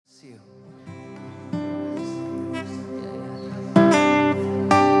bless you.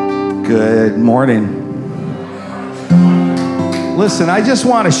 Good morning. Listen, I just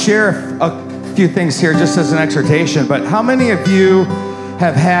want to share a few things here just as an exhortation, but how many of you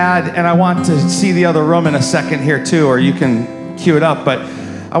have had, and I want to see the other room in a second here too, or you can cue it up, but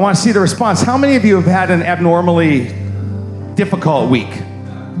I want to see the response. How many of you have had an abnormally difficult week?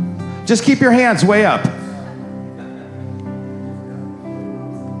 Just keep your hands way up.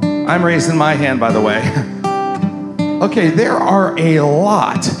 I'm raising my hand, by the way. Okay, there are a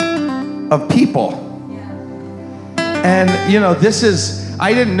lot of people. And,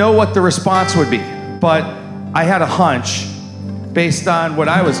 I didn't know what the response would be, but I had a hunch based on what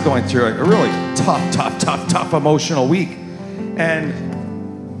I was going through, a really tough emotional week. And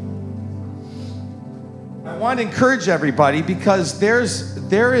I want to encourage everybody because there is,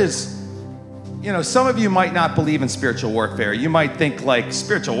 some of you might not believe in spiritual warfare. You might think like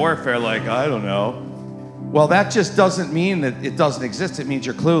spiritual warfare, like, I don't know. Well, that just doesn't mean that it doesn't exist. It means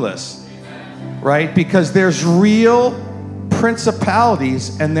you're clueless, right? Because there's real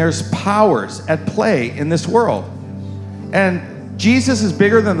principalities and there's powers at play in this world. And Jesus is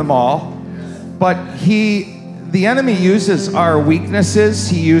bigger than them all, but the enemy uses our weaknesses.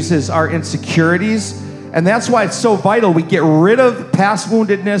 He uses our insecurities. And that's why it's so vital we get rid of past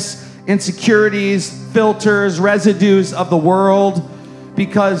woundedness, insecurities, filters, residues of the world,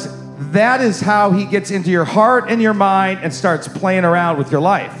 because that is how he gets into your heart and your mind and starts playing around with your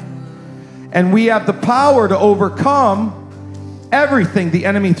life. And we have the power to overcome everything the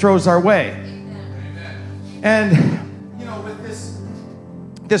enemy throws our way. And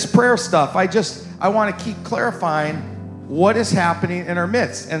with this prayer stuff, I want to keep clarifying what is happening in our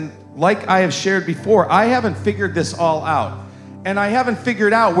midst. And like I have shared before, I haven't figured this all out. And I haven't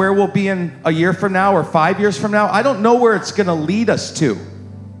figured out where we'll be in a year from now or 5 years from now. I don't know where it's going to lead us to.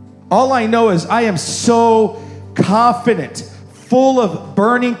 All I know is I am so confident, full of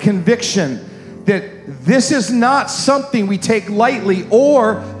burning conviction that this is not something we take lightly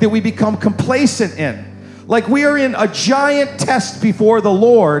or that we become complacent in. Like we are in a giant test before the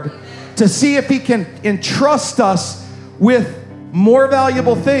Lord to see if he can entrust us with more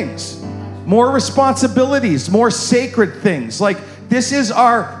valuable things, more responsibilities, more sacred things. Like this is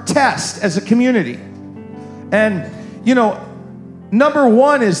our test as a community. And, number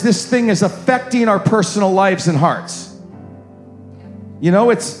one is this thing is affecting our personal lives and hearts.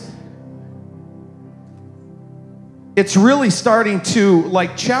 It's really starting to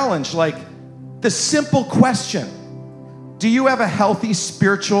challenge the simple question. Do you have a healthy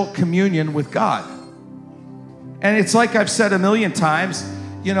spiritual communion with God? And it's like I've said a million times,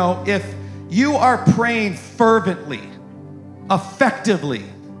 if you are praying fervently, effectively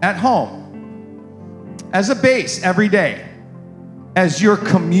at home, as a base every day, as your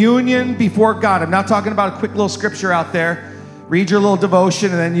communion before God. I'm not talking about a quick little scripture out there, read your little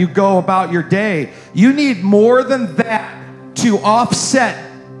devotion, and then you go about your day. You need more than that to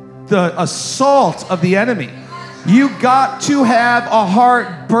offset the assault of the enemy. You got to have a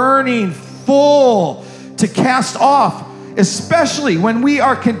heart burning full to cast off, especially when we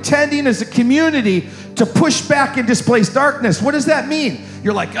are contending as a community to push back and displace darkness. What does that mean?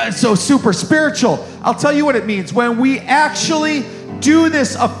 You're like, it's so super spiritual. I'll tell you what it means. When we actually do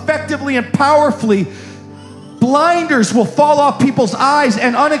this effectively and powerfully, blinders will fall off people's eyes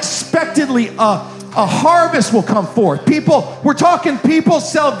and unexpectedly a harvest will come forth. We're talking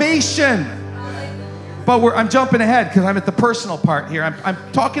people's salvation. But I'm jumping ahead because I'm at the personal part here.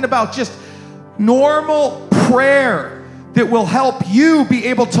 I'm talking about just normal prayer that will help you be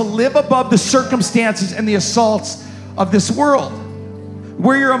able to live above the circumstances and the assaults of this world,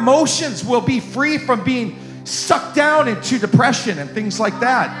 where your emotions will be free from being sucked down into depression and things like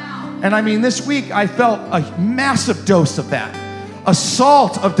that. And this week I felt a massive dose of that.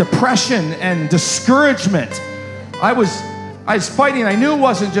 Assault of depression and discouragement. I was fighting. I knew it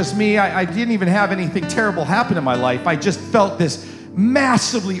wasn't just me. I didn't even have anything terrible happen in my life. I just felt this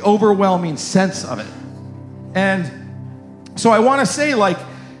massively overwhelming sense of it. And so I want to say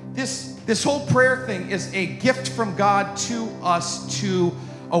this whole prayer thing is a gift from God to us to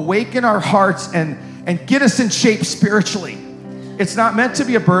awaken our hearts and get us in shape spiritually. It's not meant to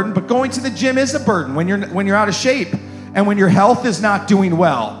be a burden, but going to the gym is a burden when you're out of shape and when your health is not doing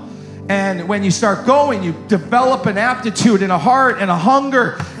well. And when you start going, you develop an aptitude and a heart and a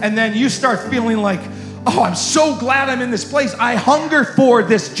hunger, and then you start feeling like, oh, I'm so glad I'm in this place. I hunger for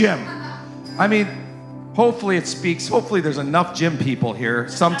this gym. Hopefully it speaks. Hopefully there's enough gym people here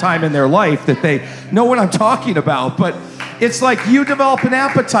sometime in their life that they know what I'm talking about. But it's like you develop an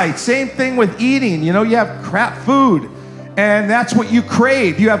appetite. Same thing with eating. You have crap food. And that's what you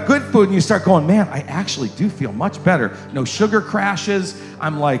crave. You have good food and you start going, man, I actually do feel much better. No sugar crashes.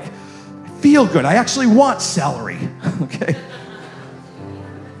 I'm like, I feel good. I actually want celery. Okay.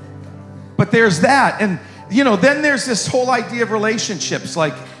 But there's that. And, then there's this whole idea of relationships.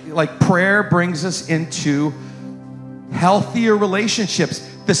 Like prayer brings us into healthier relationships.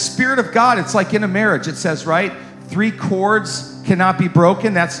 The Spirit of God, it's like in a marriage. It says, right? 3 cords cannot be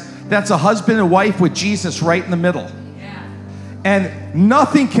broken. That's a husband and wife with Jesus right in the middle. And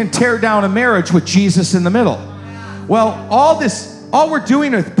nothing can tear down a marriage with Jesus in the middle. Well, all we're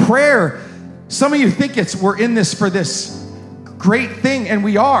doing with prayer, some of you think we're in this for this great thing, and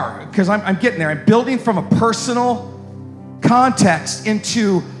we are, because I'm getting there. I'm building from a personal context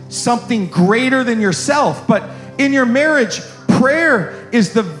into something greater than yourself. But in your marriage, prayer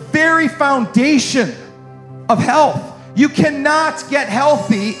is the very foundation of health. You cannot get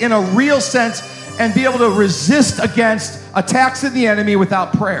healthy in a real sense and be able to resist against attacks of the enemy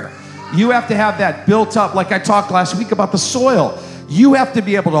without prayer. You have to have that built up, like I talked last week about the soil. You have to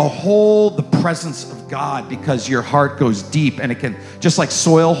be able to hold the presence of God because your heart goes deep, and it can, just like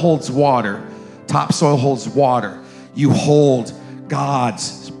soil holds water, topsoil holds water, you hold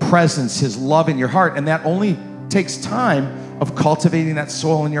God's presence, His love in your heart, and that only takes time of cultivating that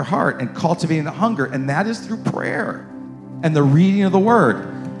soil in your heart and cultivating the hunger, and that is through prayer and the reading of the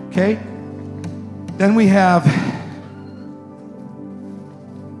Word, okay? Then we have,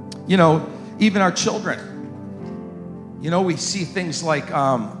 even our children. We see things like,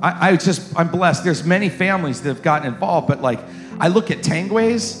 I'm blessed. There's many families that have gotten involved, but like, I look at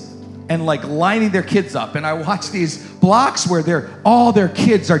Tangways and like lining their kids up, and I watch these blocks where all their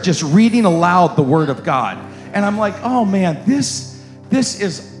kids are just reading aloud the Word of God. And I'm like, oh man, this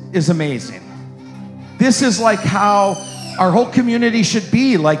is amazing. This is like how our whole community should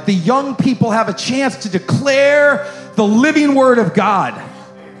be. Like, the young people have a chance to declare the living Word of God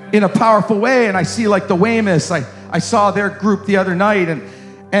in a powerful way. And I see like the Weymouths, I saw their group the other night,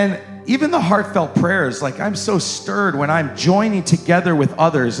 and even the heartfelt prayers, like I'm so stirred when I'm joining together with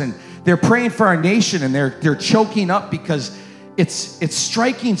others, and they're praying for our nation, and they're choking up because it's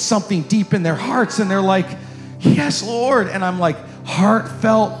striking something deep in their hearts, and they're like, yes, Lord. And I'm like,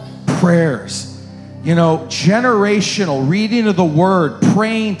 heartfelt prayers, generational reading of the Word,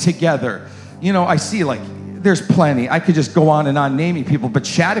 praying together. I see like, there's plenty. I could just go on and on naming people, but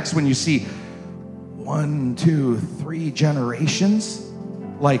Shattuck's, when you see 1, 2, 3 generations,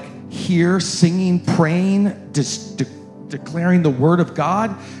 like here singing, praying, declaring the Word of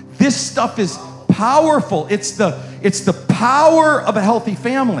God, this stuff is powerful. It's the power of a healthy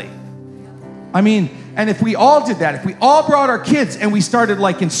family. I mean, and if we all did that, if we all brought our kids and we started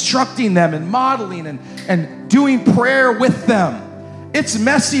like instructing them and modeling and doing prayer with them, it's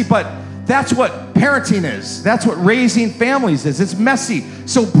messy, but that's what parenting is. That's what raising families is. It's messy.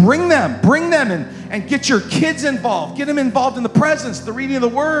 So bring them and get your kids involved. Get them involved in the presence, the reading of the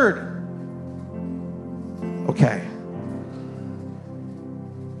Word. Okay.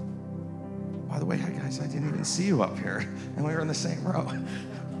 By the way, hi guys, I didn't even see you up here, and we were in the same row.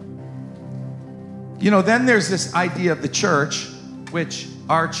 Then there's this idea of the church, which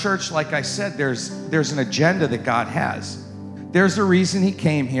our church, like I said, there's an agenda that God has. There's a reason He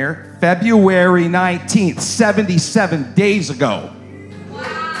came here. February 19th, 77 days ago.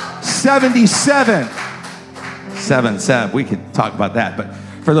 Wow. 77. 7. We could talk about that, but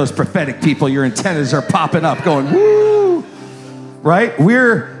for those prophetic people, your antennas are popping up going, woo! Right?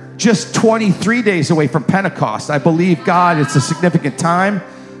 We're just 23 days away from Pentecost. I believe God, it's a significant time.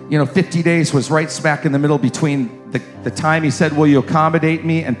 50 days was right smack in the middle between the time He said, will you accommodate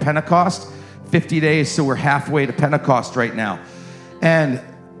me, and Pentecost. 50 days, so we're halfway to Pentecost right now. And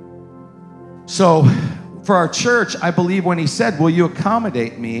so for our church, I believe when He said, will you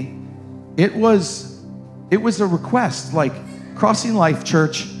accommodate me, it was a request, like, Crossing Life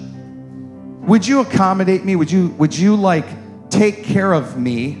Church, would you accommodate me? Would you like take care of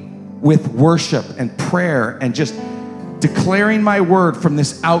me with worship and prayer and just declaring my word from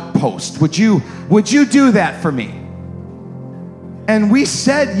this outpost? Would you do that for me? And we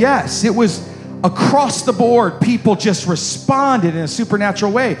said yes. It was across the board. People just responded in a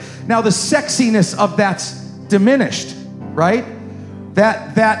supernatural way. Now the sexiness of that's diminished, right?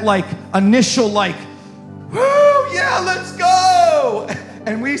 That like initial like, woo, yeah, let's go.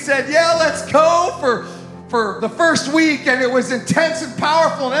 And we said, yeah, let's go for the first week, and it was intense and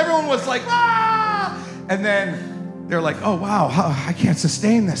powerful, and everyone was like, ah! And then they're like, oh wow, I can't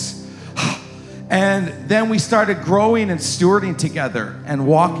sustain this. And then we started growing and stewarding together and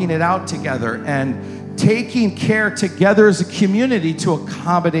walking it out together and taking care together as a community to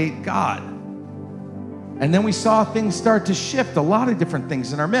accommodate God. And then we saw things start to shift, a lot of different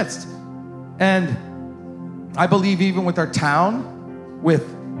things in our midst. And I believe even with our town,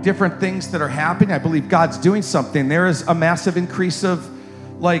 with different things that are happening, I believe God's doing something. There is a massive increase of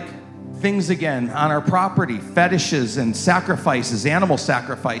like things again on our property, fetishes and sacrifices, animal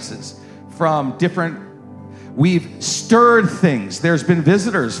sacrifices from different, we've stirred things. There's been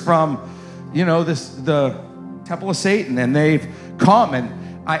visitors from, the Temple of Satan, and they've come, and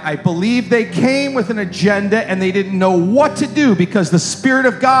I believe they came with an agenda and they didn't know what to do because the Spirit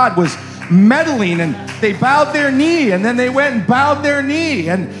of God was meddling, and they bowed their knee, and then they went and bowed their knee,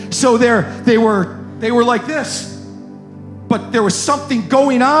 and so they were like this. But there was something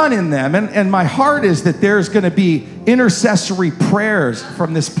going on in them, and my heart is that there's going to be intercessory prayers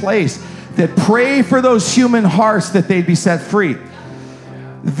from this place that pray for those human hearts that they'd be set free.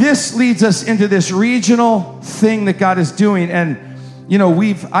 This leads us into this regional thing that God is doing, and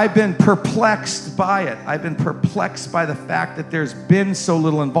I've been perplexed by it. I've been perplexed by the fact that there's been so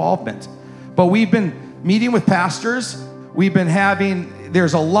little involvement. But we've been meeting with pastors.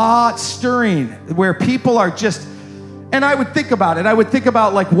 There's a lot stirring where people are just, and I would think about it. I would think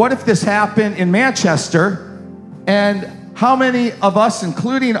about, like, what if this happened in Manchester, and how many of us,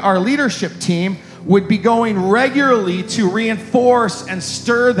 including our leadership team, would be going regularly to reinforce and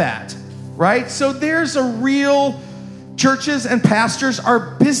stir that, right? So there's a real, churches and pastors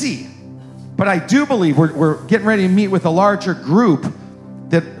are busy. But I do believe we're getting ready to meet with a larger group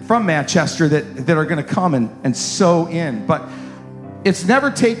from Manchester that are going to come and sow in. But it's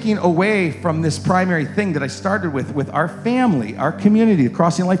never taking away from this primary thing that I started with our family, our community, the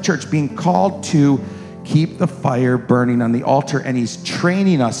Crossing Life Church, being called to keep the fire burning on the altar. And he's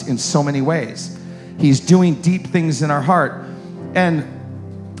training us in so many ways. He's doing deep things in our heart. And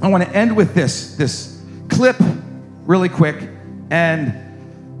I want to end with this clip really quick. And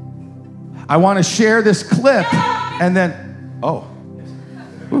I want to share this clip. And then,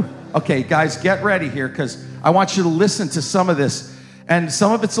 okay, guys, get ready here, because I want you to listen to some of this. And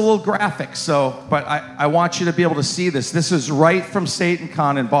some of it's a little graphic, but I want you to be able to see this. This is right from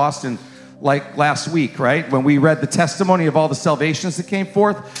SatanCon in Boston, like last week, right? When we read the testimony of all the salvations that came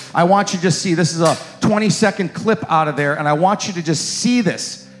forth. I want you to just see, this is a 20-second clip out of there, and I want you to just see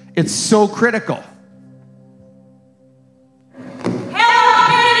this. It's so critical.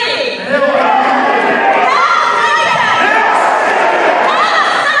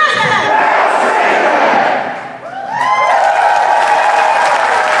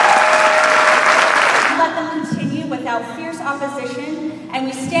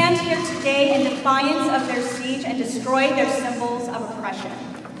 Destroy their symbols of oppression.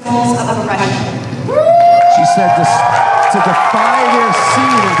 She said to defy their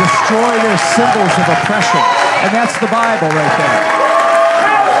seed and destroy their symbols of oppression. And that's the Bible right there.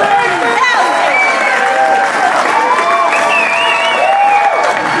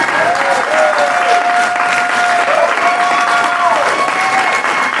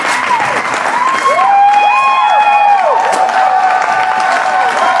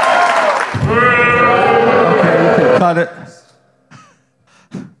 It.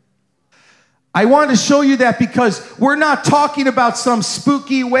 I wanted to show you that because we're not talking about some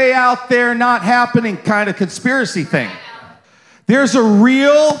spooky, way out there, not happening kind of conspiracy thing. There's a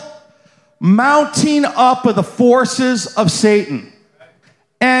real mounting up of the forces of Satan.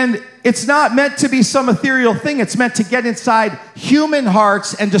 And it's not meant to be some ethereal thing. It's meant to get inside human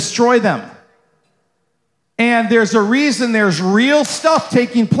hearts and destroy them. And there's a reason there's real stuff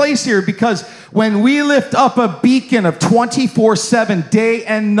taking place here, because when we lift up a beacon of 24/7 day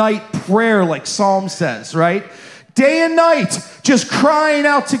and night prayer, like Psalm says, right? Day and night, just crying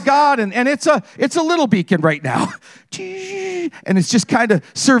out to God. And it's a little beacon right now. And it's just kind of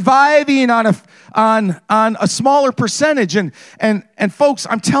surviving on a smaller percentage. And folks,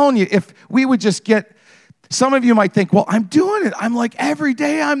 I'm telling you, if we would just get, some of you might think, well, I'm doing it. I'm like, every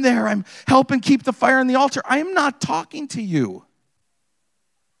day I'm there. I'm helping keep the fire on the altar. I am not talking to you.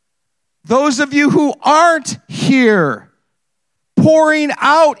 Those of you who aren't here, pouring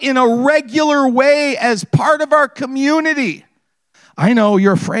out in a regular way as part of our community. I know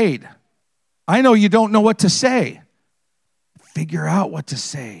you're afraid. I know you don't know what to say. Figure out what to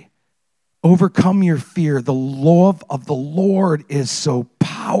say. Overcome your fear. The love of the Lord is so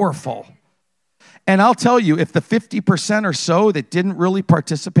powerful. And I'll tell you, if the 50% or so that didn't really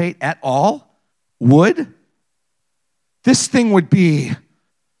participate at all would, this thing would be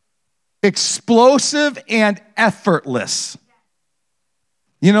explosive and effortless.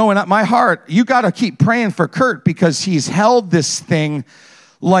 You know, in my heart, you got to keep praying for Kurt, because he's held this thing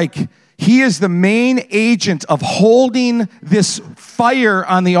like He is the main agent of holding this fire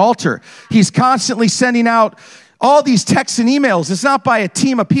on the altar. He's constantly sending out all these texts and emails. It's not by a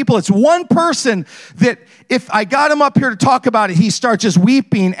team of people. It's one person that if I got him up here to talk about it, he starts just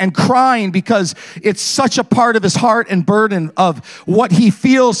weeping and crying because it's such a part of his heart and burden of what he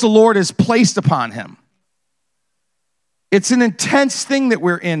feels the Lord has placed upon him. It's an intense thing that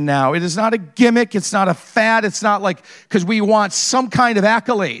we're in now. It is not a gimmick. It's not a fad. It's not like because we want some kind of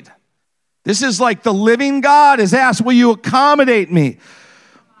accolade. This is like the living God has asked, will you accommodate me?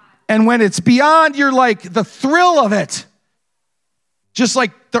 And when it's beyond your like the thrill of it, just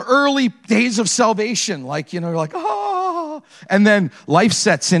like the early days of salvation, like, you're like, oh, and then life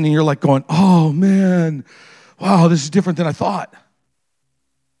sets in and you're like going, oh man, wow, this is different than I thought.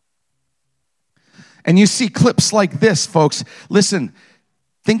 And you see clips like this, folks. Listen,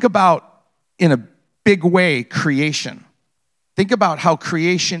 think about, in a big way, creation. Think about how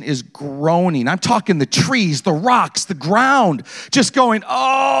creation is groaning. I'm talking the trees, the rocks, the ground, just going,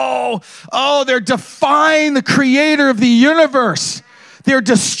 oh, they're defying the creator of the universe. They're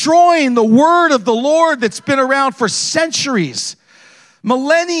destroying the word of the Lord that's been around for centuries,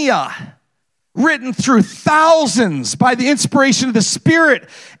 millennia, written through thousands by the inspiration of the Spirit,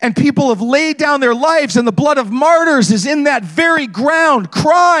 and people have laid down their lives, and the blood of martyrs is in that very ground,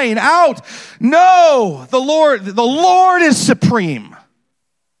 crying out, no, the Lord is supreme.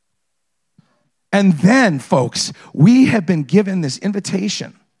 And then, folks, we have been given this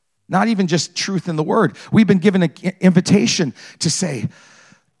invitation, not even just truth in the word. We've been given an invitation to say,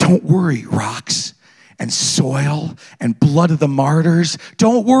 don't worry, rocks and soil and blood of the martyrs.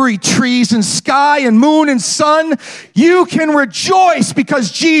 Don't worry, trees and sky and moon and sun. You can rejoice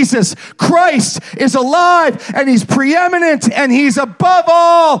because Jesus Christ is alive and he's preeminent and he's above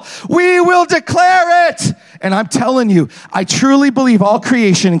all. We will declare it. And I'm telling you, I truly believe all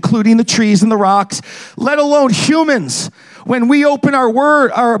creation, including the trees and the rocks, let alone humans, when we open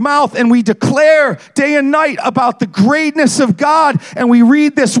our mouth and we declare day and night about the greatness of God, and we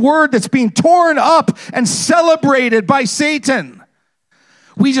read this word that's being torn up and celebrated by Satan,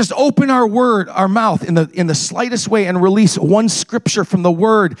 we just open our mouth in the slightest way and release one scripture from the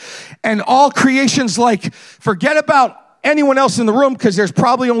word, and all creation's like, forget about anyone else in the room because there's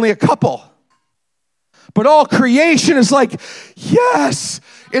probably only a couple. But all creation is like, yes.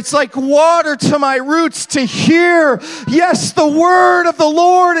 It's like water to my roots to hear. Yes, the word of the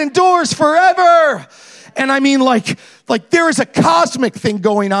Lord endures forever. And I mean, like there is a cosmic thing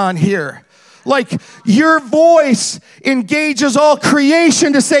going on here. Like your voice engages all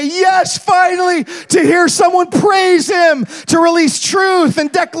creation to say, yes, finally, to hear someone praise him, to release truth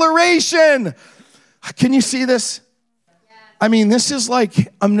and declaration. Can you see this? I mean, this is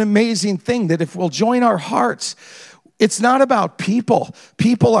like an amazing thing that if we'll join our hearts, it's not about people.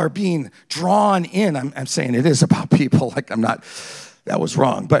 People are being drawn in. I'm saying it is about people. Like that was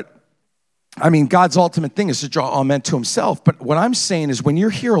wrong. But I mean, God's ultimate thing is to draw all men to himself. But what I'm saying is when you're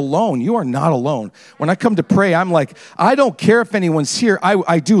here alone, you are not alone. When I come to pray, I'm like, I don't care if anyone's here.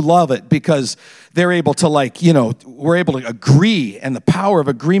 I do love it because they're able to we're able to agree, and the power of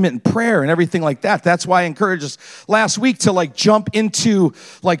agreement and prayer and everything like that. That's why I encouraged us last week to jump into,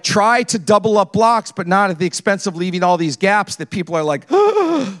 try to double up blocks, but not at the expense of leaving all these gaps that people are like,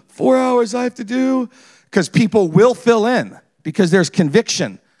 4 hours I have to do. Because people will fill in because there's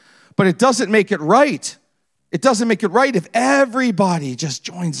conviction. But it doesn't make it right. It doesn't make it right if everybody just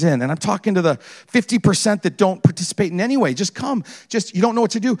joins in. And I'm talking to the 50% that don't participate in any way. Just come. You don't know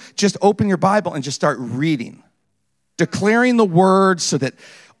what to do. Just open your Bible and just start reading. Declaring the word so that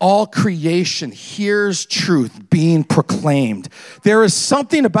all creation hears truth being proclaimed. There is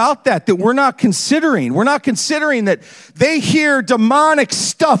something about that we're not considering. We're not considering that they hear demonic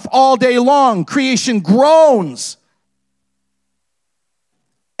stuff all day long. Creation groans.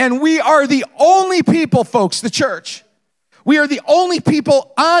 And we are the only people, folks, the church. We are the only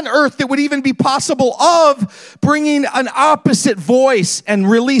people on earth that would even be possible of bringing an opposite voice and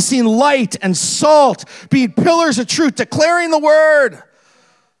releasing light and salt, being pillars of truth, declaring the word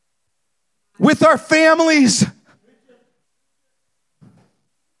with our families.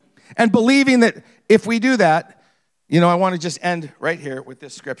 And believing that if we do that, I want to just end right here with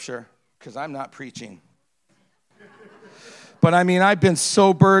this scripture because I'm not preaching. But I mean, I've been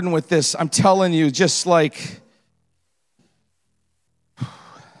so burdened with this. I'm telling you, just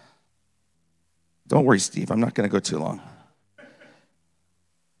don't worry, Steve. I'm not going to go too long.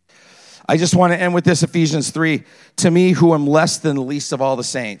 I just want to end with this, Ephesians 3. To me, who am less than the least of all the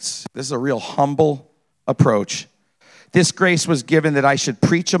saints. This is a real humble approach. This grace was given that I should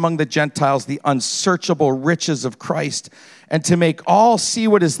preach among the Gentiles the unsearchable riches of Christ, and to make all see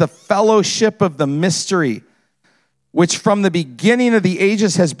what is the fellowship of the mystery, which from the beginning of the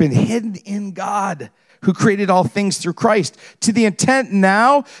ages has been hidden in God, who created all things through Christ, to the intent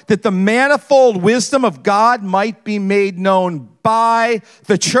now that the manifold wisdom of God might be made known by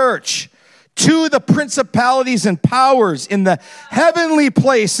the church to the principalities and powers in the heavenly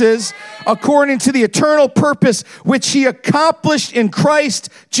places, according to the eternal purpose which he accomplished in Christ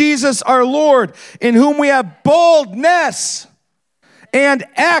Jesus our Lord, in whom we have boldness and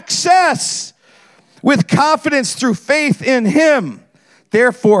access with confidence through faith in him.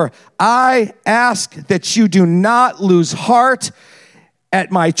 Therefore, I ask that you do not lose heart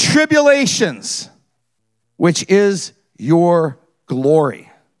at my tribulations, which is your glory.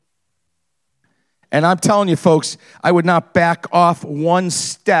 And I'm telling you, folks, I would not back off one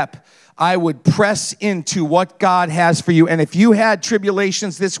step. I would press into what God has for you. And if you had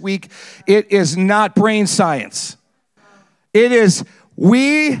tribulations this week, it is not brain science. It is,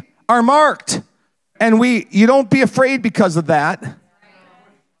 we are marked. And you don't be afraid because of that.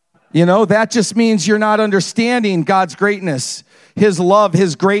 You know, that just means you're not understanding God's greatness. His love,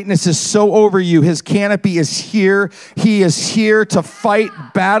 his greatness is so over you. His canopy is here. He is here to fight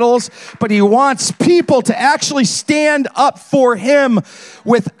battles, but he wants people to actually stand up for him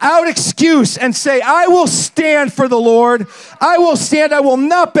without excuse and say, I will stand for the Lord. I will stand. I will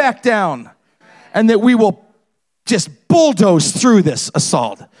not back down. And that we will just bulldoze through this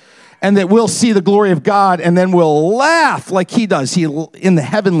assault. And that we'll see the glory of God, and then we'll laugh like he does. He, in the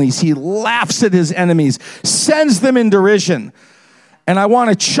heavenlies, he laughs at his enemies, sends them in derision. And I want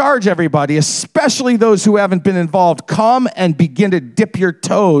to charge everybody, especially those who haven't been involved, come and begin to dip your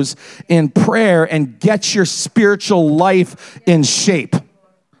toes in prayer and get your spiritual life in shape.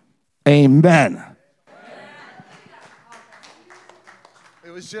 Amen.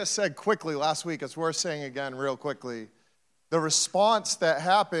 It was just said quickly last week. It's worth saying again real quickly. The response that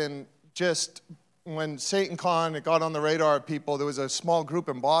happened just when SatanCon, it got on the radar of people, there was a small group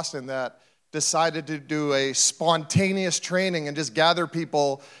in Boston that decided to do a spontaneous training and just gather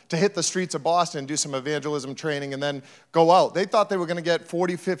people to hit the streets of Boston, do some evangelism training, and then go out. They thought they were going to get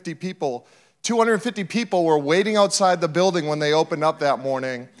 40, 50 people. 250 people were waiting outside the building when they opened up that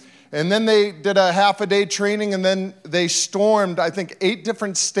morning. And then they did a half-a-day training, and then they stormed, I think, 8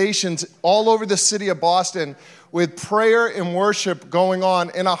 different stations all over the city of Boston with prayer and worship going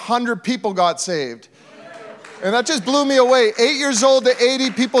on, and 100 people got saved. And that just blew me away. 8 years old to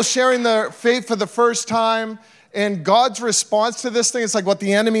 80 people sharing their faith for the first time. And God's response to this thing is like what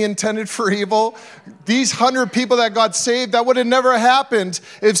the enemy intended for evil. These 100 people that got saved, that would have never happened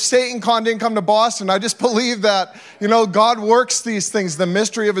if SatanCon didn't come to Boston. I just believe that, God works these things, the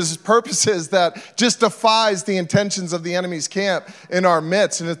mystery of his purposes that just defies the intentions of the enemy's camp in our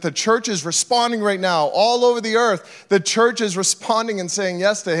midst. And if the church is responding right now, all over the earth, the church is responding and saying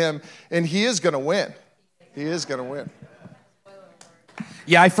yes to him, and he is going to win. He is going to win.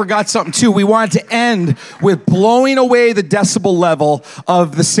 Yeah, I forgot something too. We wanted to end with blowing away the decibel level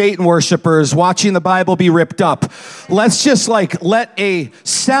of the Satan worshipers watching the Bible be ripped up. Let's just let a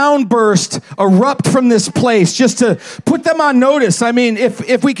sound burst erupt from this place just to put them on notice. I mean,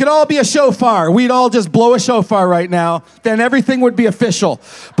 if we could all be a shofar, we'd all just blow a shofar right now, then everything would be official.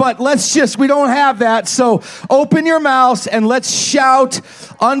 But we don't have that. So open your mouths and let's shout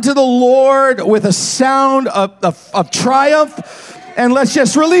unto the Lord with a sound of triumph. And let's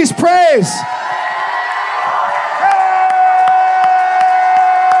just release praise.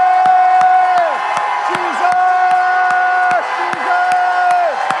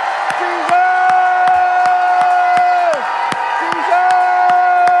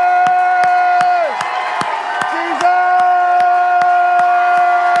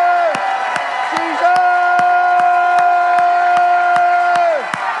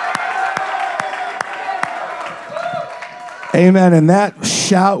 Amen. And that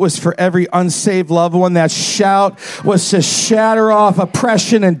shout was for every unsaved loved one. That shout was to shatter off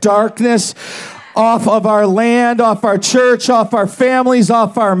oppression and darkness off of our land, off our church, off our families,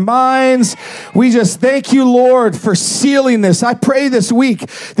 off our minds. We just thank you, Lord, for sealing this. I pray this week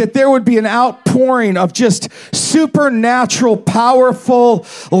that there would be an outpouring of just supernatural, powerful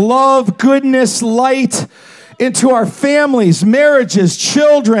love, goodness, light into our families, marriages,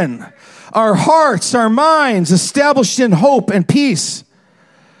 children, our hearts, our minds, established in hope and peace.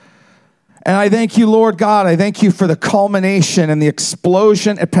 And I thank you, Lord God. I thank you for the culmination and the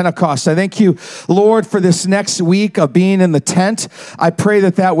explosion at Pentecost. I thank you, Lord, for this next week of being in the tent. I pray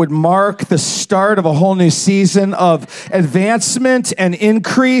that that would mark the start of a whole new season of advancement and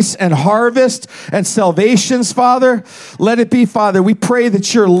increase and harvest and salvations, Father. Let it be, Father. We pray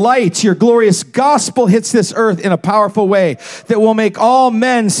that your light, your glorious gospel hits this earth in a powerful way that will make all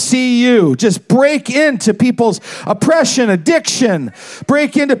men see you. Just break into people's oppression, addiction,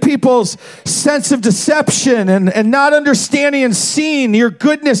 break into people's sense of deception and not understanding and seeing your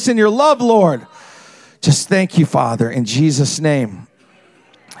goodness and your love, Lord. Just thank you, Father, in Jesus' name.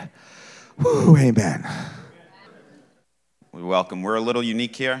 Whew, amen. Welcome. We're a little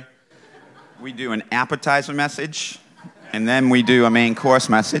unique here. We do an appetizer message, and then we do a main course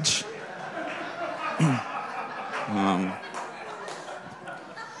message.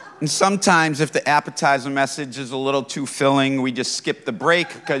 And sometimes if the appetizer message is a little too filling, we just skip the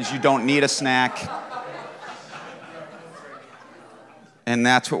break because you don't need a snack. And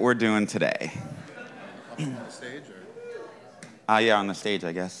that's what we're doing today. On the stage? Yeah, on the stage,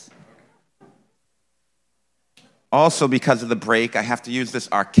 I guess. Also, because of the break, I have to use this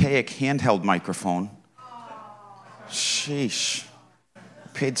archaic handheld microphone. Sheesh. I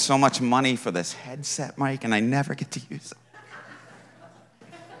paid so much money for this headset mic, and I never get to use it.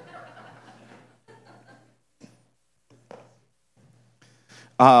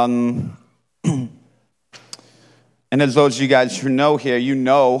 And as those of you guys who know here, you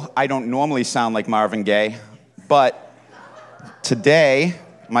know I don't normally sound like Marvin Gaye, but today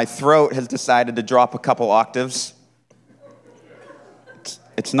my throat has decided to drop a couple octaves.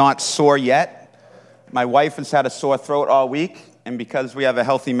 It's not sore yet. My wife has had a sore throat all week, and because we have a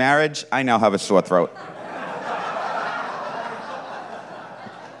healthy marriage, I now have a sore throat.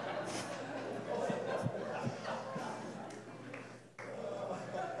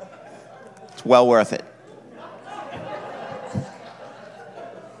 It's well worth it.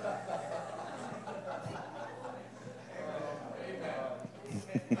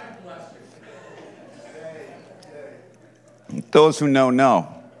 Those who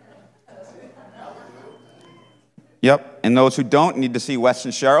know. Yep, and those who don't need to see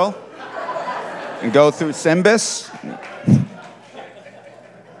Weston Sherrill and go through Symbis.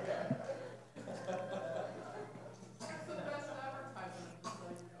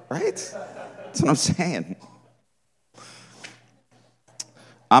 Right? That's what I'm saying.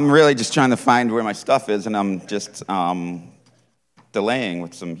 I'm really just trying to find where my stuff is, and I'm just delaying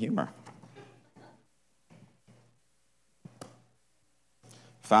with some humor.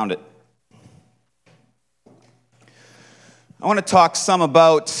 Found it. I want to talk some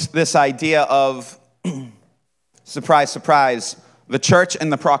about this idea of, surprise, surprise, the church and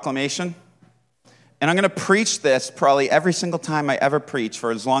the proclamation. And I'm going to preach this probably every single time I ever preach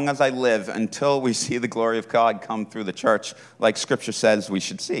for as long as I live until we see the glory of God come through the church like Scripture says we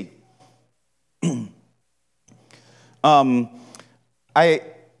should see. I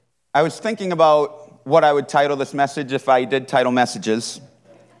was thinking about what I would title this message if I did title messages.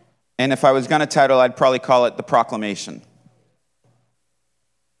 And if I was going to title, I'd probably call it The Proclamation.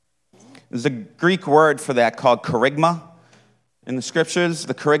 There's a Greek word for that called kerygma. In the Scriptures,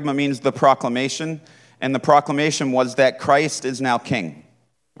 the kerygma means the proclamation, and the proclamation was that Christ is now king,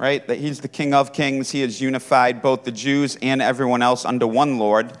 right? That he's the King of kings. He has unified both the Jews and everyone else under one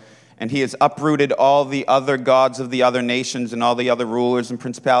Lord, and he has uprooted all the other gods of the other nations and all the other rulers and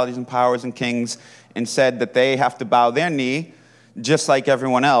principalities and powers and kings and said that they have to bow their knee, just like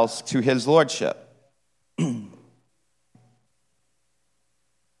everyone else, to his lordship. And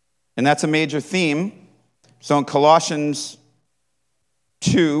that's a major theme. So in Colossians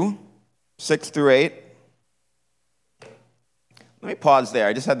 2, 6 through 8. Let me pause there.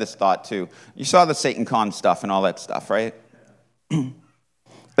 I just had this thought too. You saw the Satan con stuff and all that stuff, right?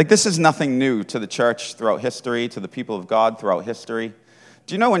 Like this is nothing new to the church throughout history, to the people of God throughout history.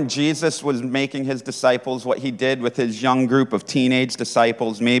 Do you know when Jesus was making his disciples, what he did with his young group of teenage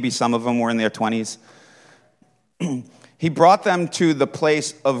disciples, maybe some of them were in their 20s? He brought them to the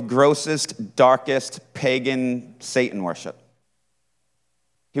place of grossest, darkest, pagan Satan worship.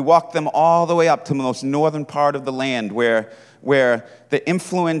 He walked them all the way up to the most northern part of the land where the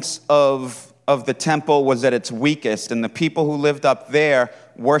influence of the temple was at its weakest, and the people who lived up there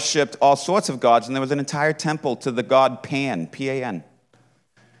worshipped all sorts of gods, and there was an entire temple to the god Pan, P-A-N.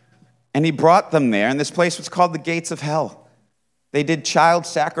 And he brought them there, and this place was called the Gates of Hell. They did child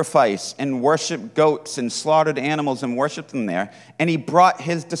sacrifice and worshiped goats and slaughtered animals and worshiped them there. And he brought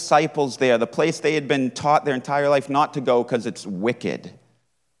his disciples there, the place they had been taught their entire life not to go because it's wicked.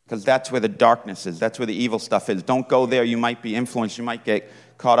 Because that's where the darkness is. That's where the evil stuff is. Don't go there. You might be influenced. You might get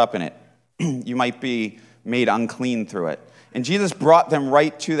caught up in it. you might be made unclean through it. And Jesus brought them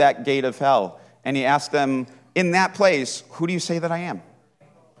right to that gate of hell. And he asked them, in that place, who do you say that I am?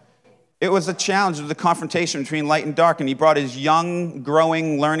 It was a challenge, it was a confrontation between light and dark. And he brought his young,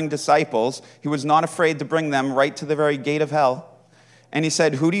 growing, learning disciples. He was not afraid to bring them right to the very gate of hell. And he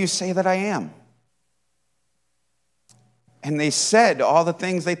said, who do you say that I am? And they said all the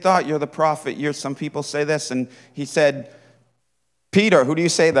things they thought. You're the prophet. Some people say this. And he said, Peter, who do you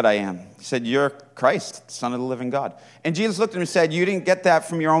say that I am? He said, you're Christ, Son of the living God. And Jesus looked at him and said, you didn't get that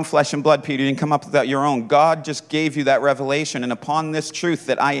from your own flesh and blood, Peter. You didn't come up with that your own. God just gave you that revelation. And upon this truth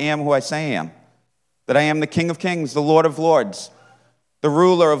that I am who I say I am, that I am the King of kings, the Lord of lords, the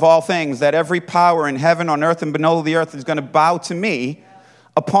ruler of all things, that every power in heaven, on earth, and below the earth is going to bow to me.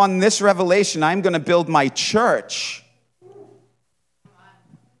 Upon this revelation, I'm going to build my church.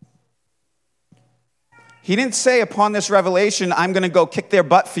 He didn't say, upon this revelation, I'm going to go kick their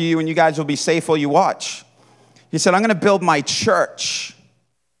butt for you and you guys will be safe while you watch. He said, I'm going to build my church.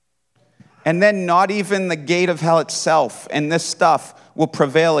 And then not even the gate of hell itself and this stuff will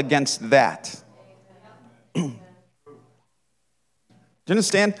prevail against that. Do you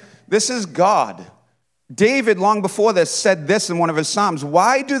understand? This is God. David, long before this, said this in one of his Psalms.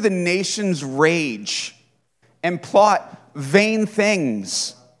 Why do the nations rage and plot vain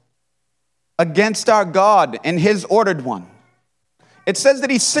things against our God and his ordered one? It says that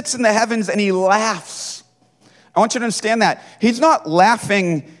he sits in the heavens and he laughs. I want you to understand that. He's not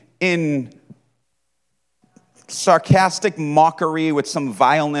laughing in sarcastic mockery with some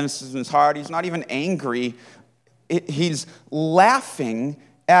vileness in his heart. He's not even angry. He's laughing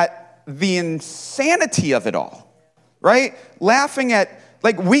at the insanity of it all, right? Laughing at,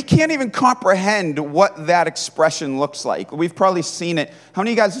 like, we can't even comprehend what that expression looks like. We've probably seen it. How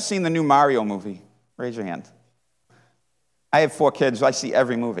many of you guys have seen the new Mario movie? Raise your hand. I have 4 kids, so I see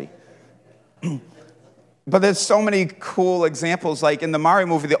every movie. But there's so many cool examples. Like in the Mario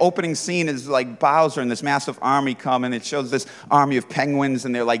movie, the opening scene is like Bowser and this massive army come, and it shows this army of penguins,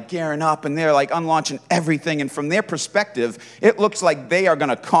 and they're like gearing up, and they're like unlaunching everything. And from their perspective, it looks like they are going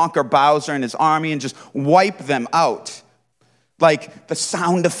to conquer Bowser and his army and just wipe them out. Like the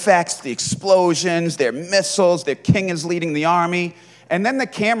sound effects, the explosions, their missiles, their king is leading the army. And then the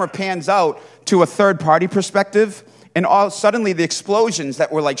camera pans out to a third-party perspective, and suddenly the explosions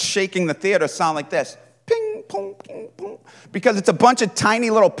that were like shaking the theater sound like this. Ping, pong, ping, pong. Because it's a bunch of tiny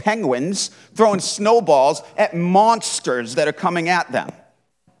little penguins throwing snowballs at monsters that are coming at them.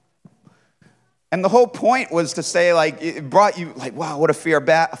 And the whole point was to say, like, it brought you, like, wow, what a fair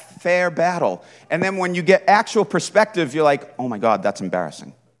battle. And then when you get actual perspective, you're like, oh my God, that's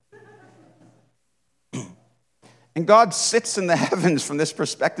embarrassing. And God sits in the heavens from this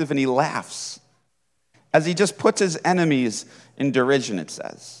perspective and he laughs as he just puts his enemies in derision, it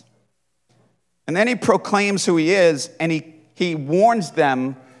says. And then he proclaims who he is, and he warns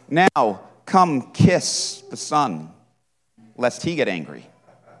them, now, come kiss the Son, lest he get angry.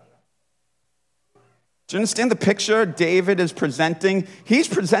 Do you understand the picture David is presenting? He's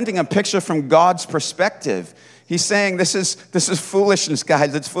presenting a picture from God's perspective. He's saying, this is foolishness,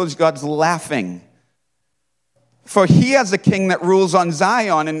 guys. It's foolish. God's laughing. For he has a king that rules on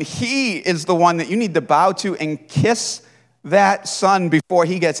Zion, and he is the one that you need to bow to and kiss that son before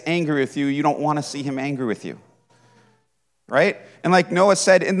he gets angry with you. You don't want to see him angry with you. Right? And like Noah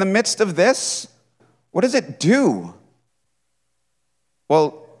said, in the midst of this, what does it do?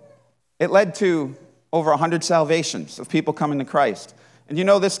 Well, it led to over 100 salvations of people coming to Christ. And you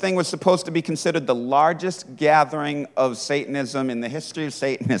know, this thing was supposed to be considered the largest gathering of Satanism in the history of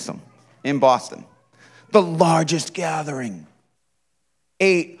Satanism in Boston. The largest gathering.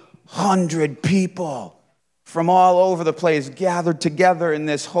 800 people from all over the place gathered together in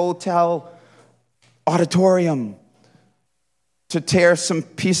this hotel auditorium to tear some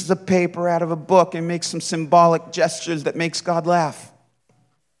pieces of paper out of a book and make some symbolic gestures that makes God laugh.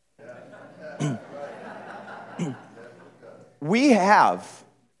 We have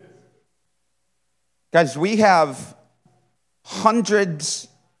hundreds,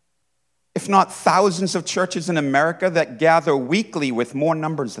 if not thousands of churches in America that gather weekly with more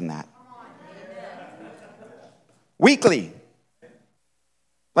numbers than that. Weekly.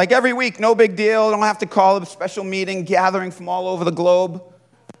 Like every week, no big deal. Don't have to call a special meeting, gathering from all over the globe.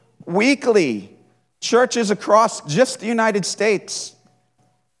 Weekly, churches across just the United States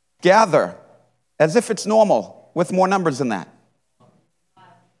gather as if it's normal with more numbers than that.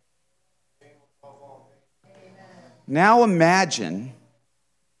 Now imagine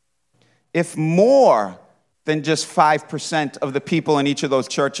if more than just 5% of the people in each of those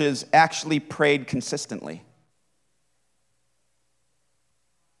churches actually prayed consistently.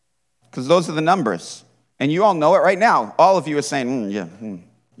 because those are the numbers. And you all know it right now. All of you are saying,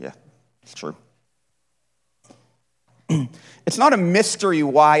 yeah, it's true. It's not a mystery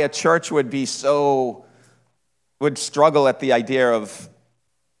why a church would struggle at the idea of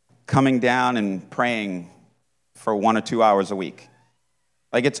coming down and praying for 1 or 2 hours a week.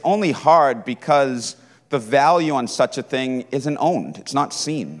 Like, it's only hard because the value on such a thing isn't owned. It's not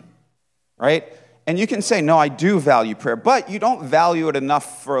seen, right? And you can say, no, I do value prayer, but you don't value it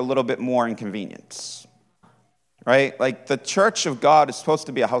enough for a little bit more inconvenience, right? Like, the church of God is supposed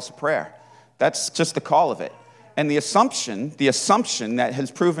to be a house of prayer. That's just the call of it. And the assumption that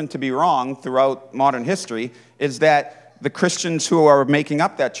has proven to be wrong throughout modern history is that the Christians who are making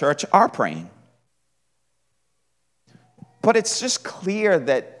up that church are praying. But it's just clear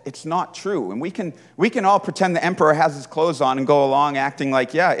that it's not true. And we can all pretend the emperor has his clothes on and go along acting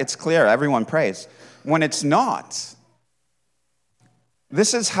like, yeah, it's clear, everyone prays. When it's not.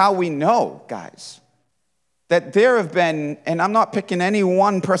 This is how we know, guys, that there have been, and I'm not picking any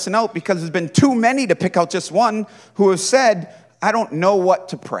one person out because there's been too many to pick out just one, who have said, I don't know what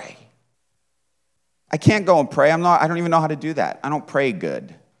to pray. I can't go and pray. I don't even know how to do that. I don't pray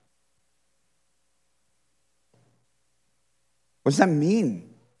good. What does that mean?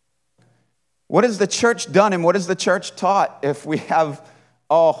 What has the church done and what has the church taught if we have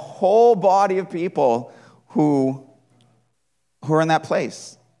a whole body of people who are in that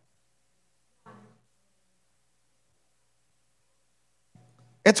place?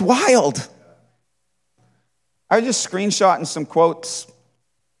 It's wild. I was just screenshotting some quotes.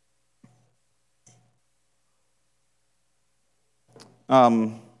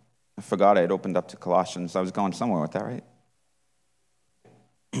 I forgot I had opened up to Colossians. I was going somewhere with that, right?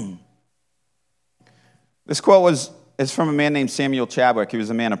 This quote is from a man named Samuel Chadwick. He was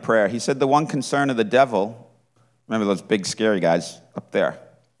a man of prayer. He said, the one concern of the devil, remember those big scary guys up there,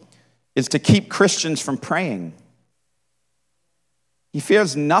 is to keep Christians from praying. He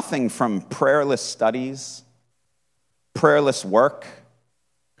fears nothing from prayerless studies, prayerless work,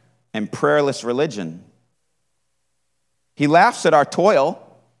 and prayerless religion. He laughs at our toil,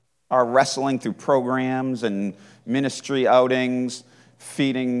 our wrestling through programs and ministry outings,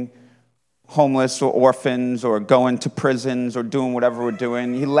 feeding homeless or orphans or going to prisons or doing whatever we're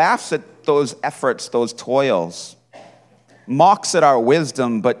doing. He laughs at those efforts, those toils, mocks at our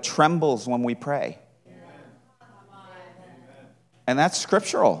wisdom, but trembles when we pray. And that's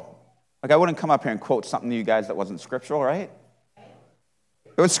scriptural. Like, I wouldn't come up here and quote something to you guys that wasn't scriptural, right?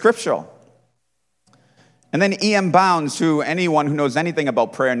 It was scriptural. And then E.M. Bounds, anyone who knows anything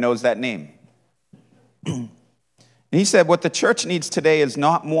about prayer knows that name. And he said, what the church needs today is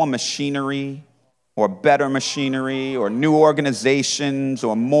not more machinery or better machinery or new organizations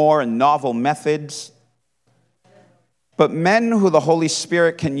or more and novel methods, but men who the Holy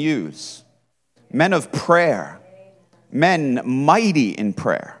Spirit can use, men of prayer, men mighty in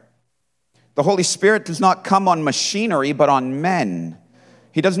prayer. The Holy Spirit does not come on machinery, but on men.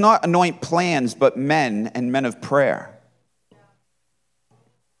 He does not anoint plans, but men and men of prayer.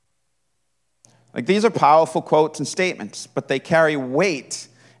 Like, these are powerful quotes and statements, but they carry weight.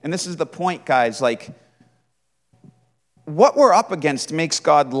 And this is the point, guys. Like, what we're up against makes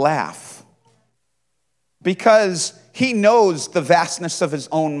God laugh because he knows the vastness of his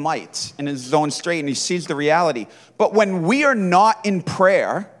own might and his own strength, and he sees the reality. But when we are not in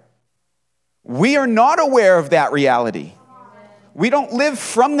prayer, we are not aware of that reality. We don't live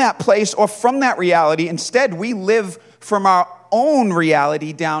from that place or from that reality. Instead, we live from our own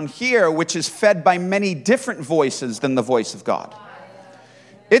reality down here, which is fed by many different voices than the voice of God.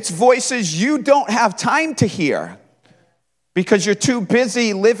 It's voices you don't have time to hear because you're too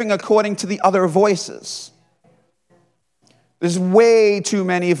busy living according to the other voices. There's way too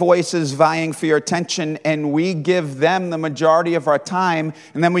many voices vying for your attention, and we give them the majority of our time,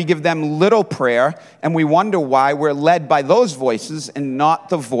 and then we give them little prayer, and we wonder why we're led by those voices and not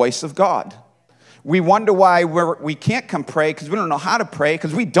the voice of God. We wonder why we can't come pray because we don't know how to pray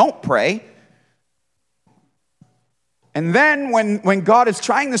because we don't pray. And then when God is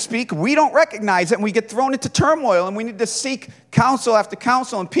trying to speak, we don't recognize it, and we get thrown into turmoil, and we need to seek counsel after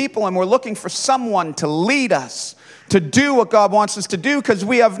counsel and people, and we're looking for someone to lead us to do what God wants us to do because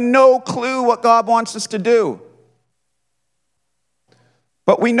we have no clue what God wants us to do.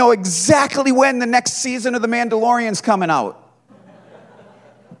 But we know exactly when the next season of The Mandalorian's coming out.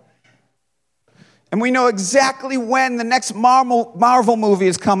 And we know exactly when the next Marvel movie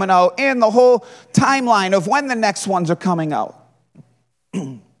is coming out and the whole timeline of when the next ones are coming out.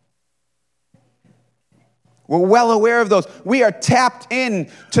 We're well aware of those. We are tapped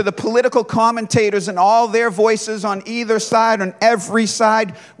in to the political commentators and all their voices on either side, on every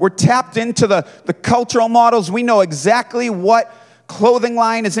side. We're tapped into the cultural models. We know exactly what clothing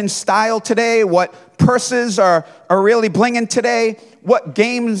line is in style today, what purses are really blinging today, what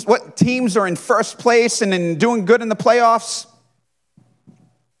teams are in first place and doing good in the playoffs.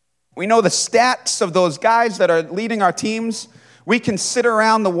 We know the stats of those guys that are leading our teams. We can sit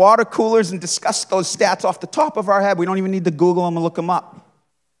around the water coolers and discuss those stats off the top of our head. We don't even need to Google them and look them up.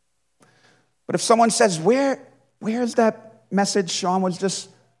 But if someone says, where is that message Shawn was just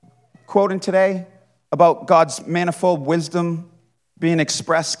quoting today about God's manifold wisdom being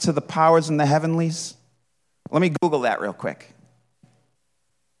expressed to the powers in the heavenlies? Let me Google that real quick.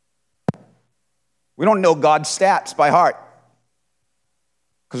 We don't know God's stats by heart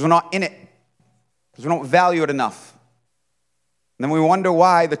because we're not in it, because we don't value it enough. And then we wonder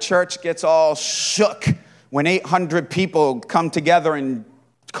why the church gets all shook when 800 people come together in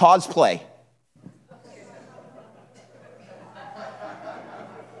cosplay.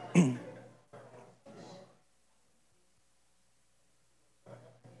 In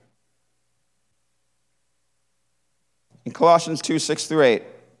Colossians 2, 6 through 8.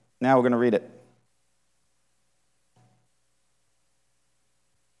 Now we're going to read it.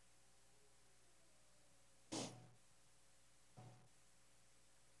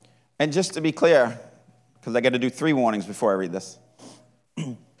 And just to be clear, because I got to do 3 warnings before I read this.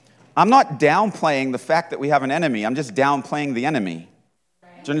 I'm not downplaying the fact that we have an enemy. I'm just downplaying the enemy. Do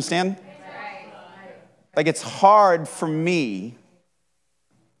you understand? Like, it's hard for me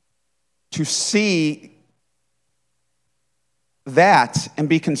to see that and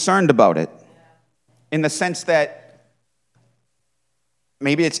be concerned about it, in the sense that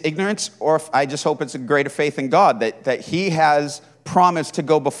maybe it's ignorance, or if I just hope it's a greater faith in God, that he has promised to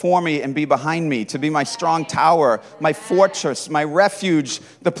go before me and be behind me, to be my strong tower, my fortress, my refuge,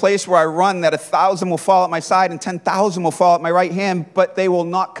 the place where I run, that 1,000 will fall at my side and 10,000 will fall at my right hand, but they will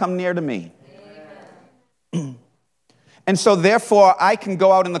not come near to me. And so therefore, I can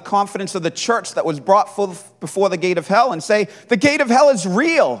go out in the confidence of the church that was brought before the gate of hell and say, the gate of hell is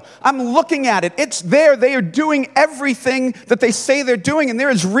real. I'm looking at it. It's there. They are doing everything that they say they're doing, and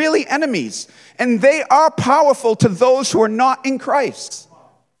there is really enemies. And they are powerful to those who are not in Christ.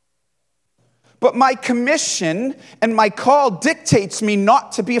 But my commission and my call dictates me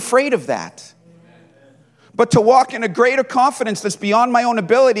not to be afraid of that, but to walk in a greater confidence that's beyond my own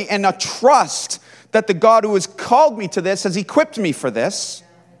ability, and a trust that the God who has called me to this has equipped me for this.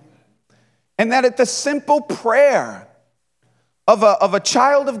 And that at the simple prayer of a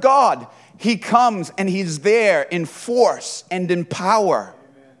child of God, he comes and he's there in force and in power.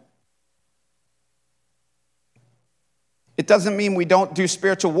 It doesn't mean we don't do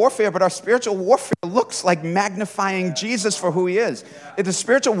spiritual warfare, but our spiritual warfare looks like magnifying Jesus for who he is. The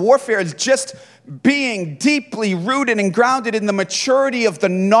spiritual warfare is just being deeply rooted and grounded in the maturity of the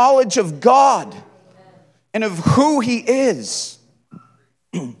knowledge of God and of who he is.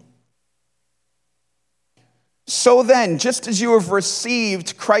 So then, just as you have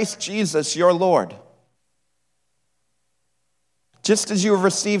received Christ Jesus, your Lord, just as you have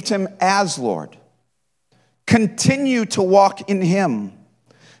received him as Lord, continue to walk in him,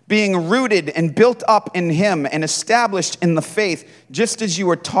 being rooted and built up in him and established in the faith, just as you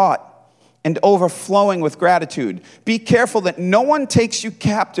were taught, and overflowing with gratitude. Be careful that no one takes you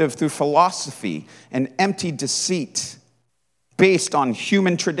captive through philosophy and empty deceit based on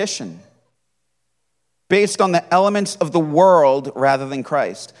human tradition, based on the elements of the world rather than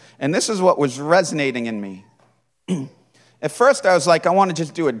Christ. And this is what was resonating in me. At first, I was like, I want to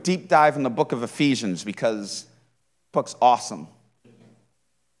just do a deep dive in the book of Ephesians because the book's awesome.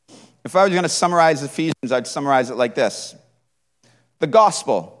 If I was going to summarize Ephesians, I'd summarize it like this: the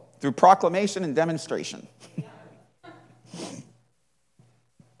gospel through proclamation and demonstration.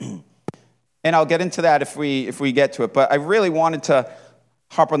 And I'll get into that if we get to it. But I really wanted to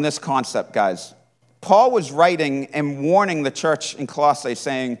harp on this concept, guys. Paul was writing and warning the church in Colossae,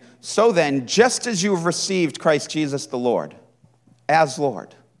 saying, so then, just as you have received Christ Jesus the Lord, as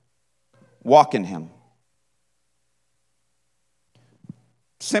Lord, walk in him.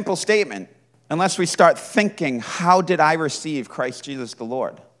 Simple statement, unless we start thinking, how did I receive Christ Jesus the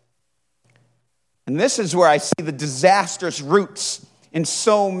Lord? And this is where I see the disastrous roots in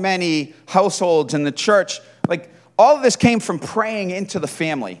so many households in the church. Like, all of this came from praying into the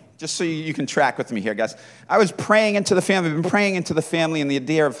family. Just so you can track with me here, guys. I was praying into the family. I've been praying into the family and the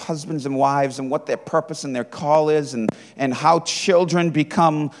idea of husbands and wives and what their purpose and their call is, and how children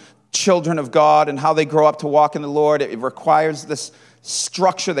become children of God and how they grow up to walk in the Lord. It requires this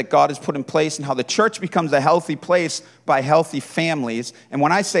structure that God has put in place and how the church becomes a healthy place by healthy families. And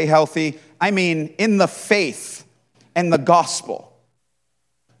when I say healthy, I mean in the faith and the gospel.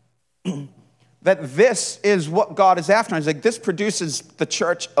 That this is what God is after. It's like this produces the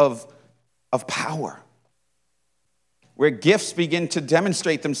church of power, where gifts begin to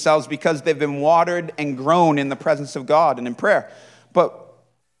demonstrate themselves because they've been watered and grown in the presence of God and in prayer. But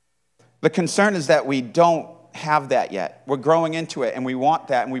the concern is that we don't have that yet. We're growing into it, and we want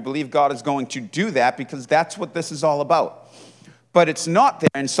that, and we believe God is going to do that because that's what this is all about. But it's not there,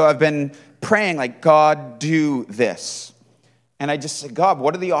 and so I've been praying, like, God, do this. And I just said, God,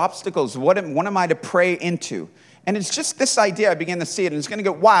 what are the obstacles? What am I to pray into? And it's just this idea. I began to see it, and it's going to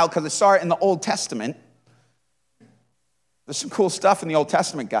get wild because I saw it in the Old Testament. There's some cool stuff in the Old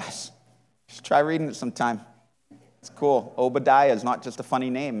Testament, guys. Just try reading it sometime. It's cool. Obadiah is not just a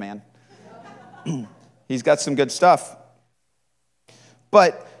funny name, man. He's got some good stuff.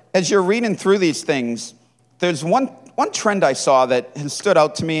 But as you're reading through these things, there's one trend I saw that has stood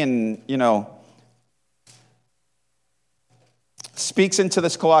out to me and, speaks into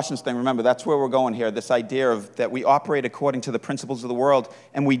this Colossians thing. Remember, that's where we're going here, this idea of that we operate according to the principles of the world,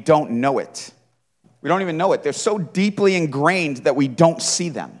 and we don't know it. We don't even know it. They're so deeply ingrained that we don't see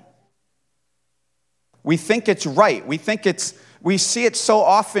them. We think it's right. We see it so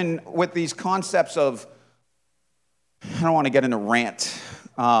often with these concepts of, I don't want to get into rant,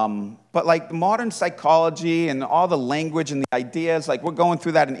 but like modern psychology and all the language and the ideas, like we're going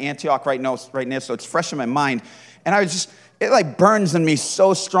through that in Antioch right now, so it's fresh in my mind. And it like burns in me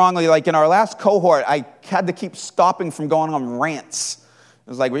so strongly. Like in our last cohort, I had to keep stopping from going on rants. It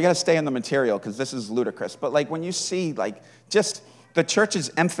was like, we got to stay in the material because this is ludicrous. But like when you see like just the church's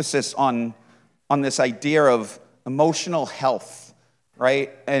emphasis on this idea of emotional health,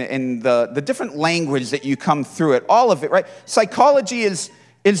 right? And the different language that you come through it, all of it, right? Psychology is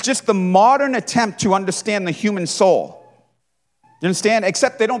just the modern attempt to understand the human soul. You understand?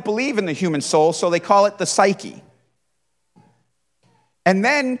 Except they don't believe in the human soul, so they call it the psyche. And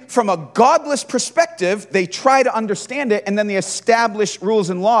then, from a godless perspective, they try to understand it, and then they establish rules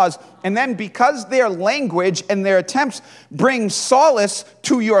and laws. And then, because their language and their attempts bring solace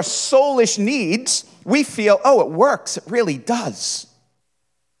to your soulish needs, we feel, oh, it works. It really does.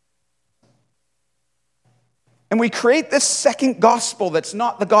 And we create this second gospel that's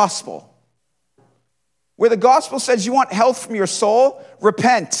not the gospel. Where the gospel says you want health from your soul,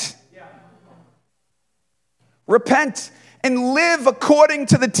 repent. Repent. And live according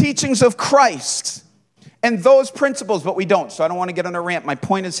to the teachings of Christ and those principles, but we don't. So I don't want to get on a rant. My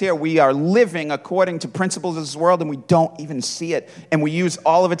point is here, we are living according to principles of this world, and we don't even see it. And we use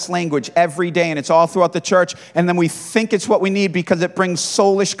all of its language every day, and it's all throughout the church. And then we think it's what we need because it brings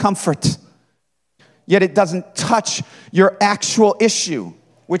soulish comfort. Yet it doesn't touch your actual issue,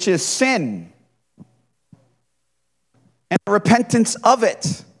 which is sin and repentance of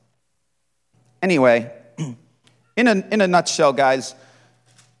it. Anyway, in a nutshell, guys,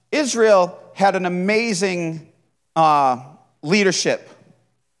 Israel had an amazing leadership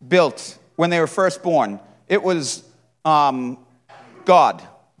built when they were first born. It was God.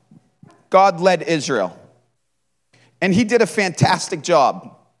 God led Israel. And he did a fantastic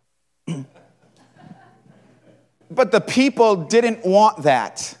job. But the people didn't want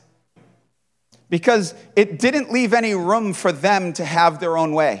that because it didn't leave any room for them to have their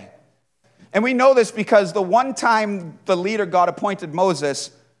own way. And we know this because the one time the leader God appointed,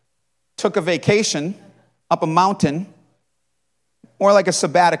 Moses, took a vacation up a mountain, more like a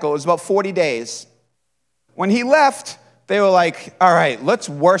sabbatical. It was about 40 days. When he left, they were like, all right, let's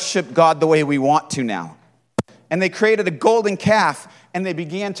worship God the way we want to now. And they created a golden calf, and they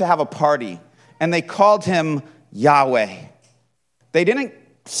began to have a party. And they called him Yahweh. They didn't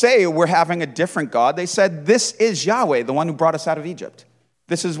say we're having a different God. They said, this is Yahweh, the one who brought us out of Egypt.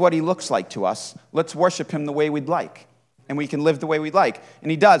 This is what he looks like to us. Let's worship him the way we'd like. And we can live the way we'd like. And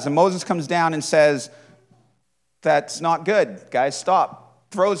he does. And Moses comes down and says, that's not good. Guys, stop.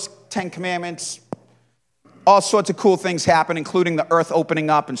 Throws 10 commandments. All sorts of cool things happen, including the earth opening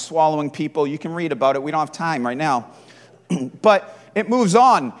up and swallowing people. You can read about it. We don't have time right now. But it moves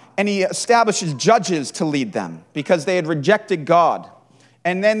on. And he establishes judges to lead them because they had rejected God.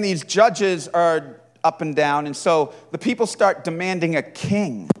 And then these judges are up and down. And so the people start demanding a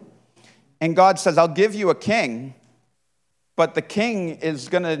king. And God says, I'll give you a king, but the king is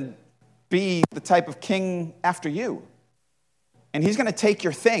going to be the type of king after you. And he's going to take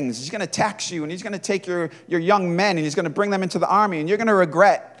your things. He's going to tax you, and he's going to take your young men, and he's going to bring them into the army, and you're going to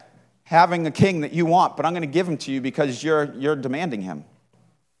regret having a king that you want, but I'm going to give him to you because you're demanding him.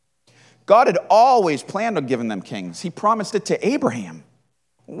 God had always planned on giving them kings. He promised it to Abraham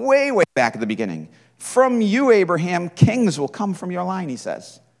way, way back at the beginning. From you, Abraham, kings will come from your line, he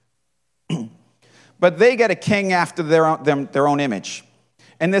says. But they get a king after their own image.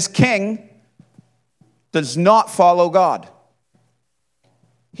 And this king does not follow God.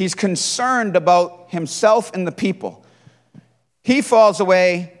 He's concerned about himself and the people. He falls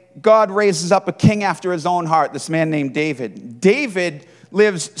away. God raises up a king after his own heart, this man named David. David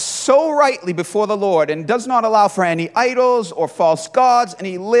lives so rightly before the Lord and does not allow for any idols or false gods, and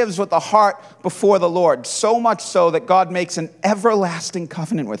he lives with a heart before the Lord, so much so that God makes an everlasting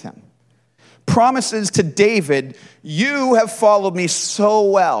covenant with him. Promises to David, you have followed me so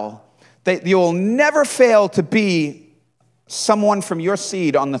well that you will never fail to be someone from your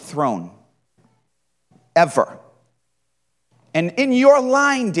seed on the throne. Ever. And in your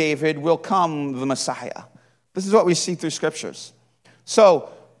line, David, will come the Messiah. This is what we see through scriptures.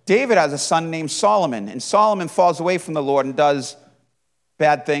 So, David has a son named Solomon, and Solomon falls away from the Lord and does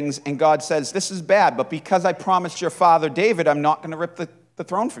bad things, and God says, this is bad, but because I promised your father David, I'm not going to rip the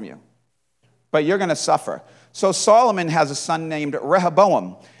throne from you. But you're going to suffer. So Solomon has a son named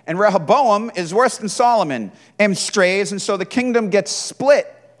Rehoboam, and Rehoboam is worse than Solomon and strays, and so the kingdom gets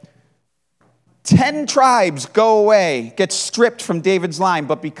split. 10 tribes go away, get stripped from David's line,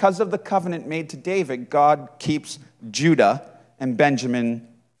 but because of the covenant made to David, God keeps Judah and Benjamin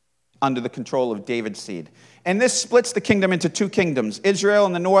under the control of David's seed. And this splits the kingdom into 2 kingdoms, Israel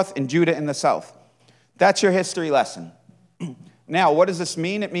in the north and Judah in the south. That's your history lesson. Now, what does this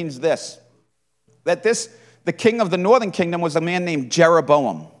mean? It means this, that the king of the northern kingdom was a man named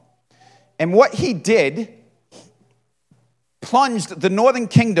Jeroboam. And what he did plunged the northern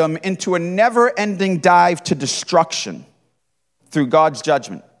kingdom into a never-ending dive to destruction through God's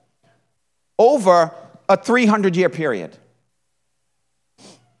judgment over a 300-year period.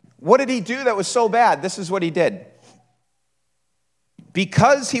 What did he do that was so bad? This is what he did.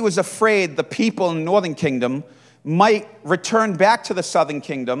 Because he was afraid the people in the northern kingdom might return back to the southern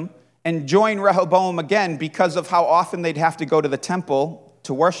kingdom and join Rehoboam again because of how often they'd have to go to the temple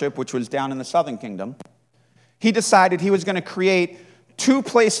to worship, which was down in the southern kingdom, he decided he was going to create 2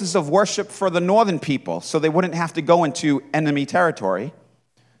 places of worship for the northern people so they wouldn't have to go into enemy territory.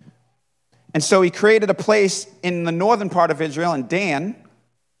 And so he created a place in the northern part of Israel, in Dan,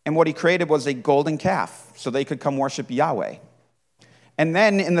 and what he created was a golden calf so they could come worship Yahweh. And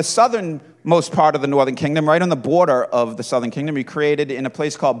then in the southernmost part of the northern kingdom, right on the border of the southern kingdom, he created in a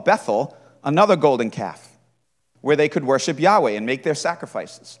place called Bethel another golden calf where they could worship Yahweh and make their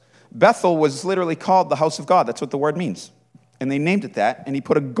sacrifices. Bethel was literally called the house of God. That's what the word means. And they named it that, and he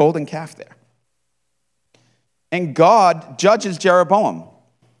put a golden calf there. And God judges Jeroboam.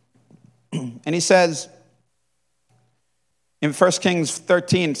 And he says, in 1 Kings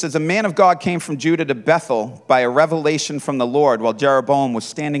 13, it says, a man of God came from Judah to Bethel by a revelation from the Lord while Jeroboam was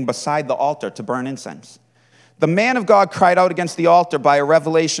standing beside the altar to burn incense. The man of God cried out against the altar by a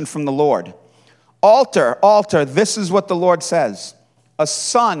revelation from the Lord. Altar, altar, this is what the Lord says. A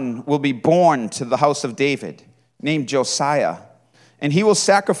son will be born to the house of David, named Josiah, and he will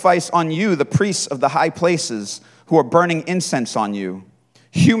sacrifice on you the priests of the high places who are burning incense on you.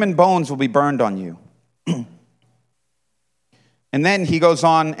 Human bones will be burned on you. And then he goes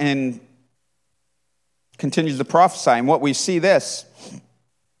on and continues to prophesy. And what we see this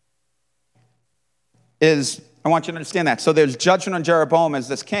is, I want you to understand that. So there's judgment on Jeroboam as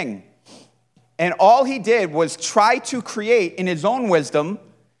this king. And all he did was try to create, in his own wisdom,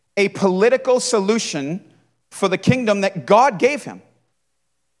 a political solution for the kingdom that God gave him.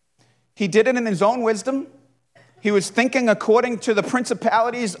 He did it in his own wisdom. He was thinking according to the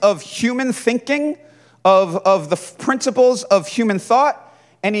principalities of human thinking, of the principles of human thought,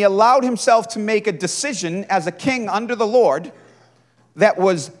 and he allowed himself to make a decision as a king under the Lord that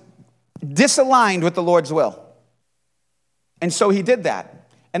was disaligned with the Lord's will. And so he did that.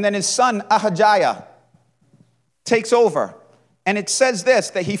 And then his son, Ahijah, takes over. And it says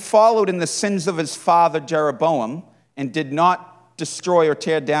this, that he followed in the sins of his father Jeroboam and did not destroy or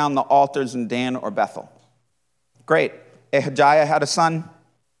tear down the altars in Dan or Bethel. Great. Ahijah had a son.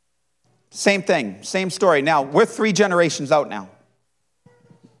 Same thing, same story. Now, we're 3 generations out now.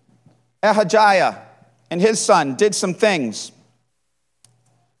 Ahijah and his son did some things.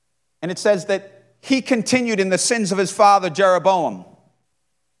 And it says that he continued in the sins of his father Jeroboam.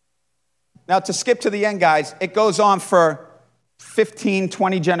 Now, to skip to the end, guys, it goes on for 15,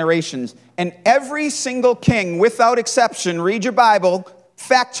 20 generations. And every single king, without exception, read your Bible,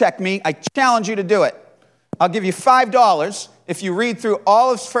 fact check me, I challenge you to do it. I'll give you $5 if you read through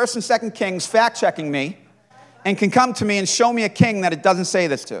all of 1st and 2nd Kings, fact checking me, and can come to me and show me a king that it doesn't say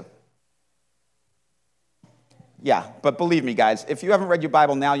this to. Yeah, but believe me, guys, if you haven't read your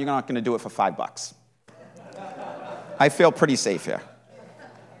Bible now, you're not going to do it for $5. I feel pretty safe here.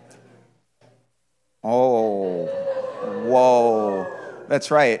 Oh, whoa.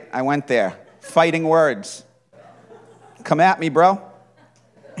 That's right. I went there. Fighting words. Come at me, bro.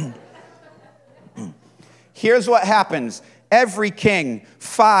 Here's what happens. Every king,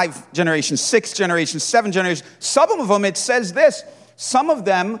 5 generations, 6 generations, 7 generations, some of them, it says this, some of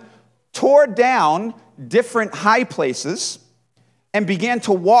them tore down different high places and began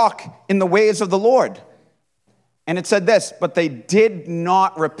to walk in the ways of the Lord. And it said this, but they did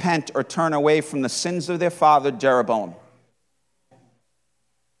not repent or turn away from the sins of their father Jeroboam.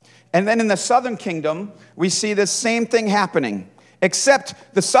 And then in the southern kingdom, we see this same thing happening. Except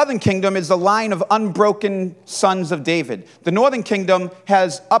the southern kingdom is the line of unbroken sons of David. The northern kingdom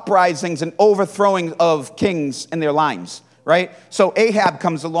has uprisings and overthrowing of kings in their lines, right? So Ahab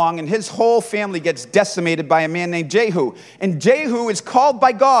comes along and his whole family gets decimated by a man named Jehu. And Jehu is called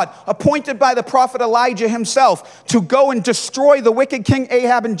by God, appointed by the prophet Elijah himself to go and destroy the wicked king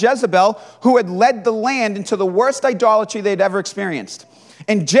Ahab and Jezebel, who had led the land into the worst idolatry they'd ever experienced.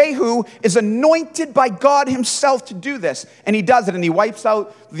 And Jehu is anointed by God himself to do this. And he does it, and he wipes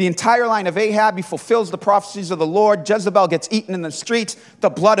out the entire line of Ahab. He fulfills the prophecies of the Lord. Jezebel gets eaten in the streets. The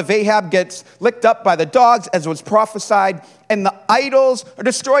blood of Ahab gets licked up by the dogs, as was prophesied. And the idols are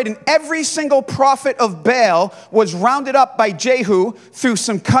destroyed. And every single prophet of Baal was rounded up by Jehu through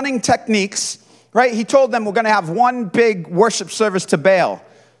some cunning techniques, right? He told them, we're going to have one big worship service to Baal.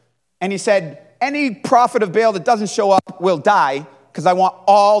 And he said, any prophet of Baal that doesn't show up will die, because I want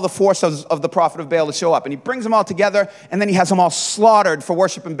all the forces of the prophet of Baal to show up. And he brings them all together, and then he has them all slaughtered for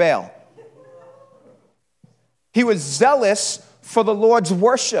worshiping Baal. He was zealous for the Lord's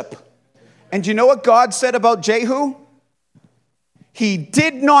worship. And do you know what God said about Jehu? He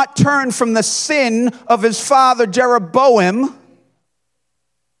did not turn from the sin of his father Jeroboam.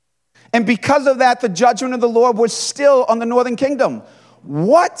 And because of that, the judgment of the Lord was still on the northern kingdom.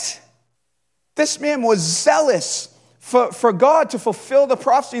 What? This man was zealous for God to fulfill the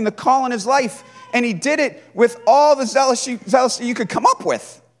prophecy and the call in his life. And he did it with all the zealousy you could come up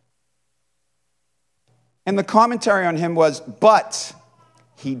with. And the commentary on him was, but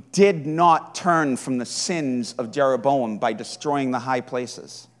he did not turn from the sins of Jeroboam by destroying the high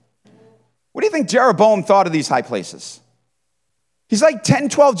places. What do you think Jeroboam thought of these high places? He's like 10,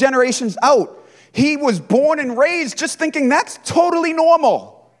 12 generations out. He was born and raised just thinking that's totally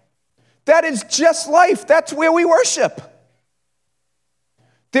normal. That is just life. That's where we worship.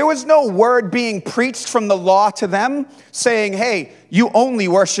 There was no word being preached from the law to them saying, hey, you only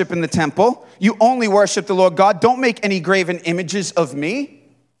worship in the temple. You only worship the Lord God. Don't make any graven images of me.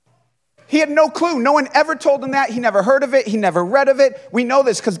 He had no clue. No one ever told him that. He never heard of it. He never read of it. We know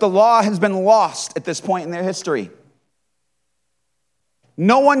this because the law has been lost at this point in their history.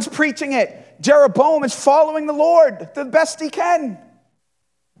 No one's preaching it. Jeroboam is following the Lord the best he can.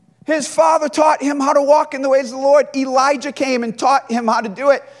 His father taught him how to walk in the ways of the Lord. Elijah came and taught him how to do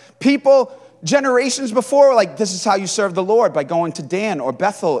it. People, generations before, were like, this is how you serve the Lord, by going to Dan or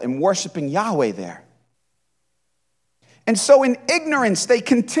Bethel and worshiping Yahweh there. And so in ignorance, they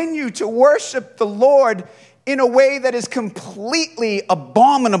continue to worship the Lord in a way that is completely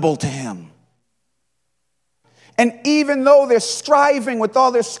abominable to him. And even though they're striving with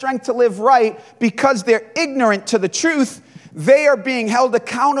all their strength to live right, because they're ignorant to the truth, they are being held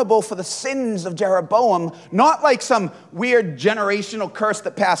accountable for the sins of Jeroboam, not like some weird generational curse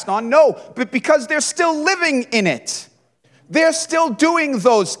that passed on. No, but because they're still living in it. They're still doing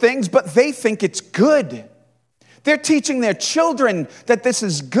those things, but they think it's good. They're teaching their children that this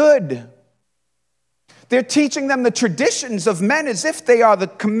is good. They're teaching them the traditions of men as if they are the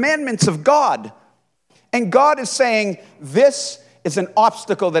commandments of God. And God is saying, this is an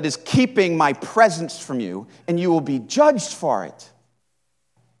obstacle that is keeping my presence from you, and you will be judged for it.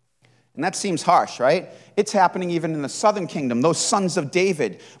 And that seems harsh, right? It's happening even in the southern kingdom, those sons of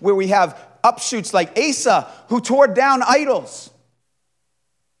David, where we have upshoots like Asa, who tore down idols.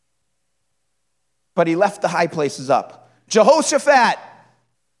 But he left the high places up. Jehoshaphat,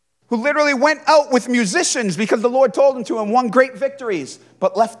 who literally went out with musicians because the Lord told him to and won great victories,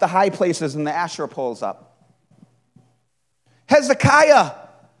 but left the high places and the Asherah poles up. Hezekiah,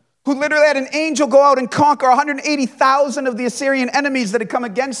 who literally had an angel go out and conquer 180,000 of the Assyrian enemies that had come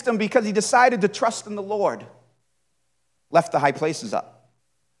against him because he decided to trust in the Lord, left the high places up.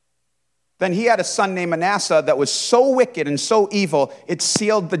 Then he had a son named Manasseh that was so wicked and so evil, it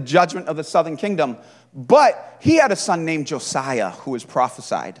sealed the judgment of the southern kingdom. But he had a son named Josiah who was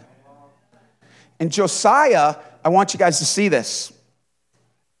prophesied. And Josiah, I want you guys to see this.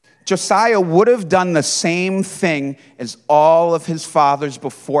 Josiah would have done the same thing as all of his fathers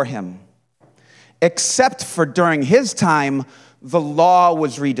before him, except for during his time, the law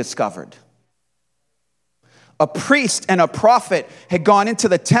was rediscovered. A priest and a prophet had gone into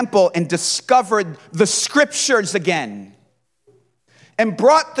the temple and discovered the scriptures again, and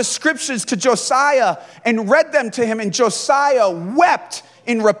brought the scriptures to Josiah and read them to him, and Josiah wept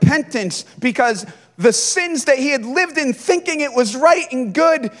in repentance because the sins that he had lived in thinking it was right and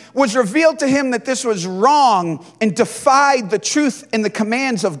good was revealed to him that this was wrong and defied the truth and the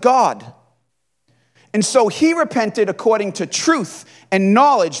commands of God. And so he repented according to truth and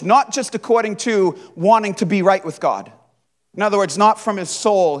knowledge, not just according to wanting to be right with God. In other words, not from his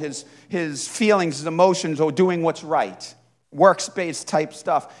soul, his feelings, his emotions, or doing what's right. Works-based type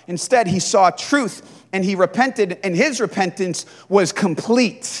stuff. Instead, he saw truth and he repented, and his repentance was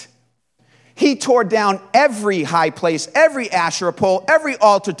complete. He tore down every high place, every Asherah pole, every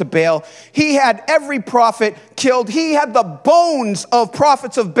altar to Baal. He had every prophet killed. He had the bones of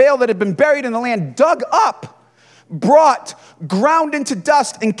prophets of Baal that had been buried in the land dug up, brought, ground into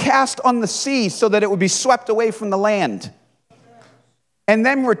dust, and cast on the sea so that it would be swept away from the land. And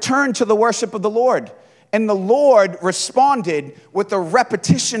then returned to the worship of the Lord. And the Lord responded with a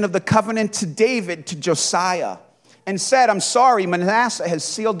repetition of the covenant to David, to Josiah, and said, I'm sorry, Manasseh has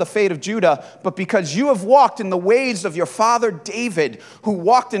sealed the fate of Judah, but because you have walked in the ways of your father David, who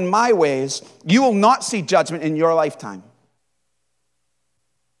walked in my ways, you will not see judgment in your lifetime.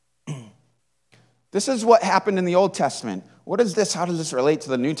 This is what happened in the Old Testament. What is this? How does this relate to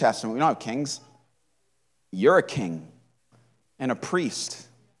the New Testament? We don't have kings. You're a king and a priest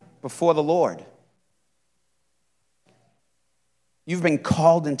before the Lord. You've been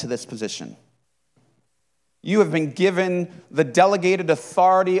called into this position. You have been given the delegated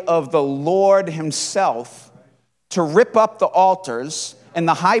authority of the Lord himself to rip up the altars and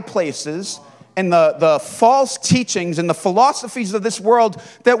the high places and the false teachings and the philosophies of this world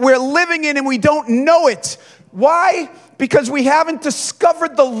that we're living in, and we don't know it. Why? Because we haven't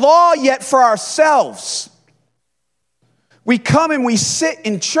discovered the law yet for ourselves. We come and we sit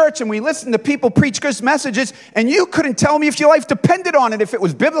in church and we listen to people preach good messages, and you couldn't tell me if your life depended on it, if it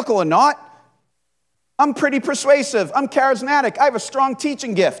was biblical or not. I'm pretty persuasive. I'm charismatic. I have a strong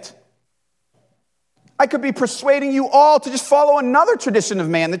teaching gift. I could be persuading you all to just follow another tradition of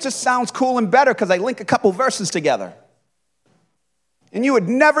man that just sounds cool and better because I link a couple verses together. And you would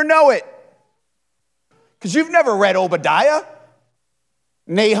never know it because you've never read Obadiah,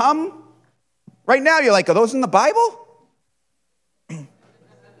 Nahum. Right now you're like, are those in the Bible?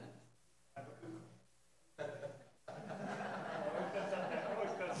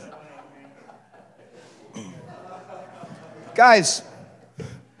 Guys,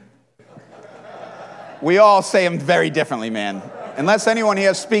 we all say them very differently, man. Unless anyone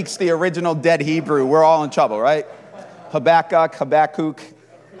here speaks the original dead Hebrew, we're all in trouble, right? Habakkuk.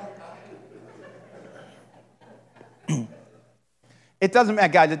 It doesn't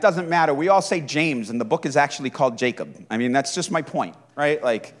matter, guys. It doesn't matter. We all say James, and the book is actually called Jacob. I mean, that's just my point, right?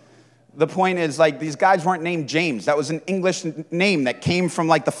 Like, the point is, like, these guys weren't named James. That was an English name that came from,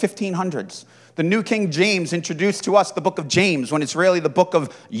 like, the 1500s. The New King James introduced to us the book of James when it's really the book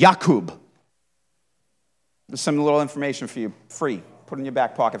of Yakub. There's some little information for you, free. Put in your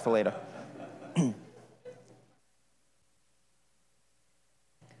back pocket for later.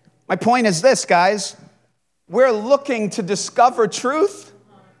 My point is this, guys. We're looking to discover truth.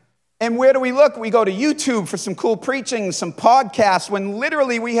 And where do we look? We go to YouTube for some cool preaching, some podcasts, when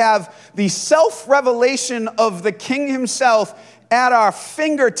literally we have the self-revelation of the King himself at our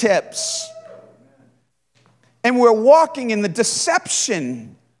fingertips. And we're walking in the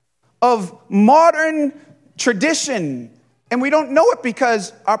deception of modern tradition. And we don't know it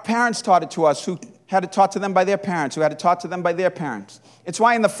because our parents taught it to us, who had it taught to them by their parents, who had it taught to them by their parents. It's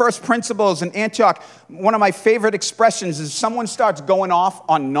why in the first principles in Antioch, one of my favorite expressions is someone starts going off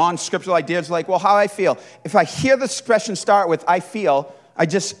on non-scriptural ideas like, well, how I feel. If I hear the expression start with, I feel, I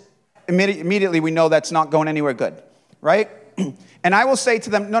just immediately we know that's not going anywhere good, right? And I will say to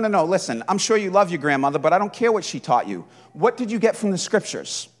them, no, listen, I'm sure you love your grandmother, but I don't care what she taught you. What did you get from the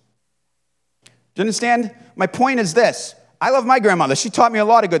scriptures? Do you understand? My point is this. I love my grandmother. She taught me a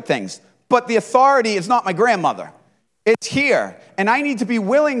lot of good things, but the authority is not my grandmother. It's here, and I need to be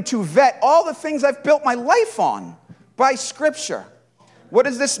willing to vet all the things I've built my life on by Scripture. What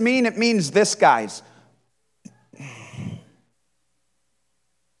does this mean? It means this, guys.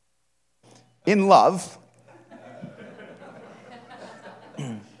 In love,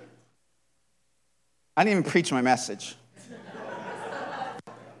 I didn't even preach my message.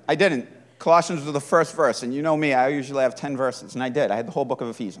 I didn't. Colossians was the first verse, and you know me, I usually have 10 verses, and I did. I had the whole book of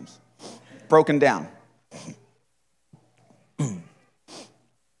Ephesians broken down.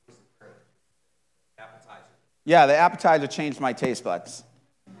 Yeah, the appetizer changed my taste buds.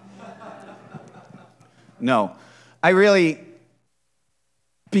 No,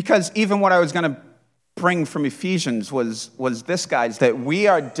 because even what I was going to bring from Ephesians was this, guys, that we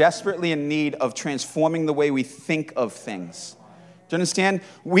are desperately in need of transforming the way we think of things. Do you understand?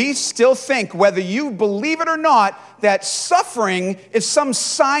 We still think, whether you believe it or not, that suffering is some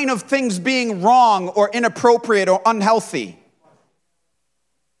sign of things being wrong or inappropriate or unhealthy.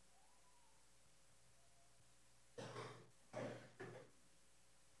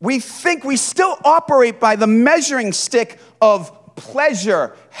 We think we still operate by the measuring stick of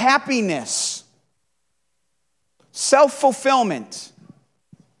pleasure, happiness, self-fulfillment,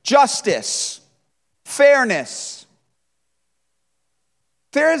 justice, fairness.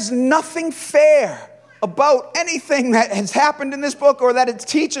 There is nothing fair about anything that has happened in this book or that it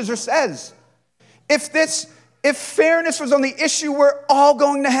teaches or says. If fairness was on the issue, we're all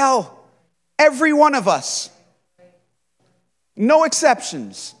going to hell. Every one of us. No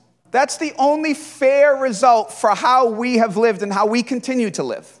exceptions. That's the only fair result for how we have lived and how we continue to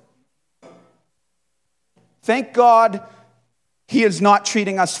live. Thank God he is not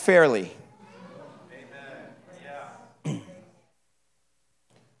treating us fairly.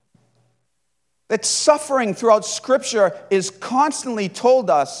 That suffering throughout Scripture is constantly told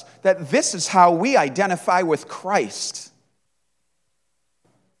us that this is how we identify with Christ.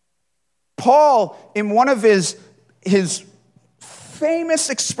 Paul, in one of his famous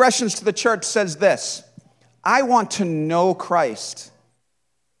expressions to the church, says this: I want to know Christ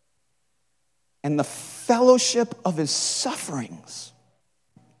and the fellowship of his sufferings.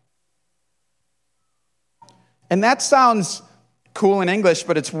 And that sounds cool in English,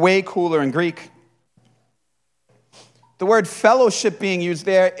 but it's way cooler in Greek. The word fellowship being used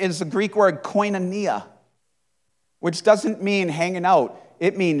there is the Greek word koinonia, which doesn't mean hanging out.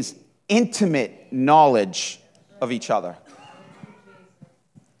 It means intimate knowledge of each other.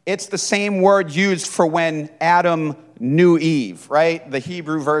 It's the same word used for when Adam knew Eve, right? The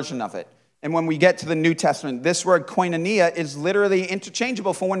Hebrew version of it. And when we get to the New Testament, this word koinonia is literally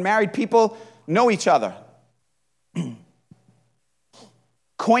interchangeable for when married people know each other.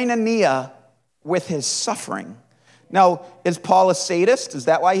 Koinonia with his suffering. Now, is Paul a sadist? Is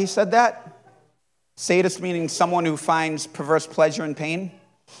that why he said that? Sadist meaning someone who finds perverse pleasure in pain?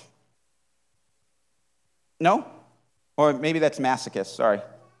 No? Or maybe that's masochist, sorry.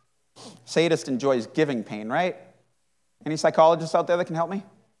 Sadist enjoys giving pain, right? Any psychologists out there that can help me?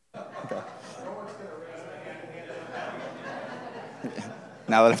 Okay.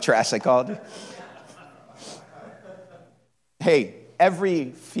 Now that I've trashed psychology. Hey, every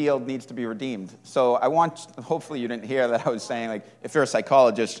field needs to be redeemed. So hopefully you didn't hear that I was saying, like, if you're a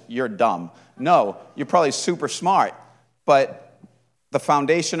psychologist, you're dumb. No, you're probably super smart, but the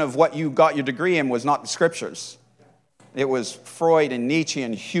foundation of what you got your degree in was not the scriptures. It was Freud and Nietzsche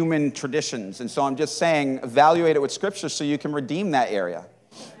and human traditions. And so I'm just saying, evaluate it with scripture so you can redeem that area.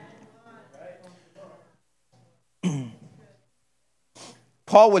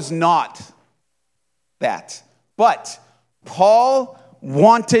 Paul was not that. But Paul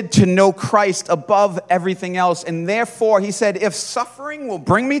wanted to know Christ above everything else. And therefore, he said, if suffering will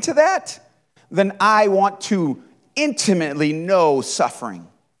bring me to that, then I want to intimately know suffering.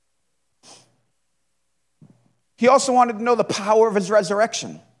 He also wanted to know the power of his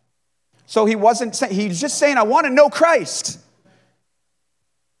resurrection. So he was just saying, I want to know Christ.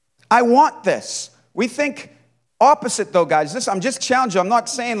 I want this. We think opposite, though, guys. I'm just challenging you. I'm not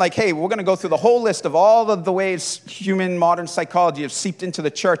saying like, hey, we're going to go through the whole list of all of the ways human modern psychology have seeped into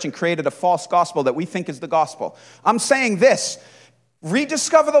the church and created a false gospel that we think is the gospel. I'm saying this.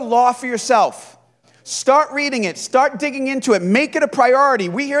 Rediscover the law for yourself. Start reading it. Start digging into it. Make it a priority.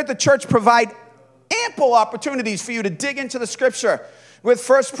 We here at the church provide ample opportunities for you to dig into the scripture with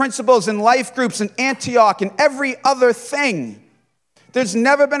first principles and life groups and Antioch and every other thing. There's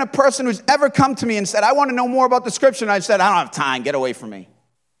never been a person who's ever come to me and said, I want to know more about the scripture. And I said, I don't have time. Get away from me.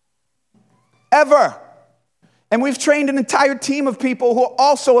 Ever. And we've trained an entire team of people who are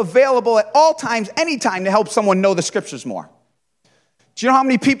also available at all times, anytime, to help someone know the scriptures more. Do you know how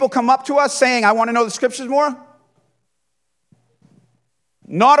many people come up to us saying, I want to know the scriptures more?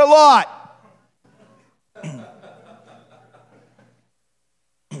 Not a lot.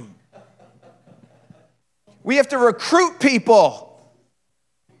 We have to recruit people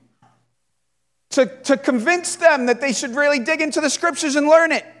to convince them that they should really dig into the scriptures and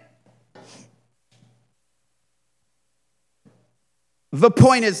learn it. The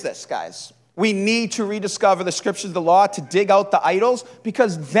point is this, guys. We need to rediscover the scriptures of the law to dig out the idols,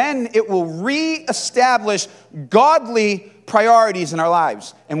 because then it will reestablish godly priorities in our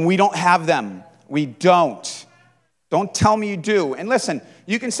lives. And we don't have them. We don't. Don't tell me you do. And listen,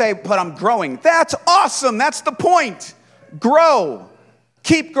 you can say, but I'm growing. That's awesome. That's the point. Grow.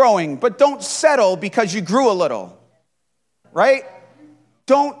 Keep growing, but don't settle because you grew a little. Right?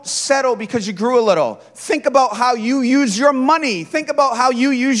 Don't settle because you grew a little. Think about how you use your money. Think about how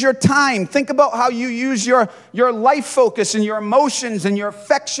you use your time. Think about how you use your life focus and your emotions and your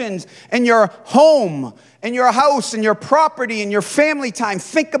affections and your home and your house and your property and your family time.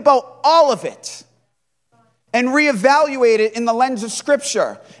 Think about all of it and reevaluate it in the lens of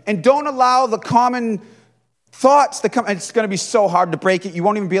Scripture. And don't allow the common thoughts that come. It's going to be so hard to break it. You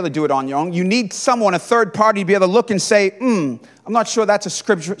won't even be able to do it on your own. You need someone, a third party, to be able to look and say, I'm not sure that's a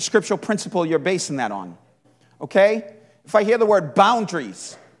scriptural principle you're basing that on. Okay? If I hear the word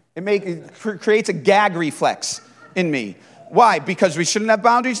boundaries, it creates a gag reflex in me. Why? Because we shouldn't have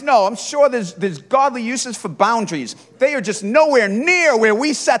boundaries? No, I'm sure there's godly uses for boundaries. They are just nowhere near where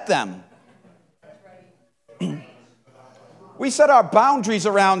we set them. We set our boundaries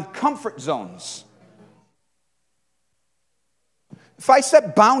around comfort zones. If I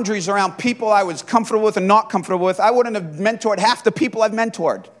set boundaries around people I was comfortable with and not comfortable with, I wouldn't have mentored half the people I've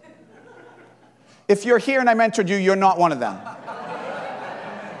mentored. If you're here and I mentored you, you're not one of them.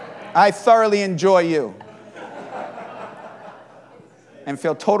 I thoroughly enjoy you and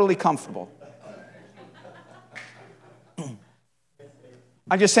feel totally comfortable.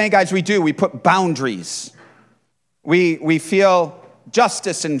 I'm just saying, guys, we do. We put boundaries. We feel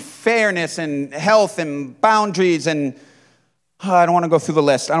justice and fairness and health and boundaries and I don't want to go through the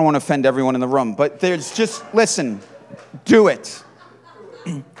list. I don't want to offend everyone in the room. But there's just, listen, do it.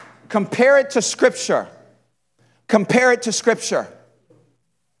 Compare it to Scripture. Compare it to Scripture.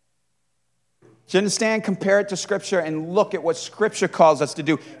 Do you understand? Compare it to Scripture and look at what Scripture calls us to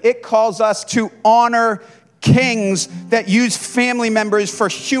do. It calls us to honor kings that use family members for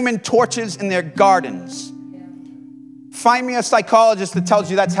human torches in their gardens. Find me a psychologist that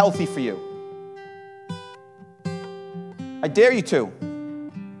tells you that's healthy for you. I dare you to.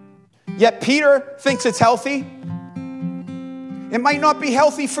 Yet Peter thinks it's healthy. It might not be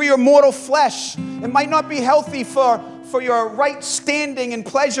healthy for your mortal flesh. It might not be healthy for your right standing and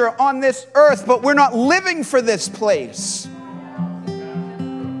pleasure on this earth, but we're not living for this place.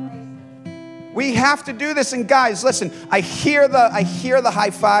 We have to do this. And guys, listen, I hear the high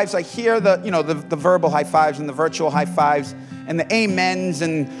fives. I hear the verbal high fives and the virtual high fives and the amens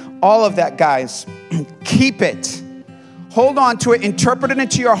and all of that, guys. Keep it. Hold on to it, interpret it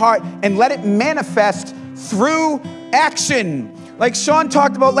into your heart, and let it manifest through action. Like Shawn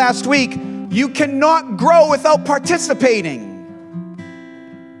talked about last week, you cannot grow without participating.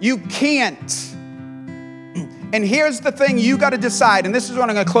 You can't. And here's the thing you got to decide, and this is what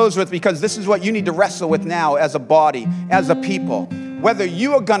I'm going to close with, because this is what you need to wrestle with now as a body, as a people. Whether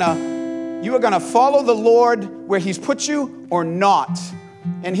you are gonna follow the Lord where He's put you or not.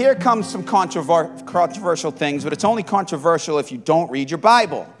 And here comes some controversial things, but it's only controversial if you don't read your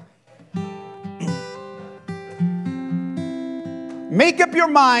Bible. Make up your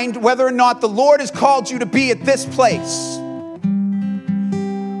mind whether or not the Lord has called you to be at this place.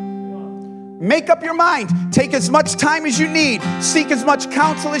 Make up your mind. Take as much time as you need. Seek as much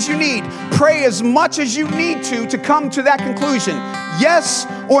counsel as you need. Pray as much as you need to come to that conclusion. Yes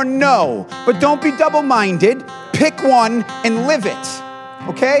or no. But don't be double-minded. Pick one and live it.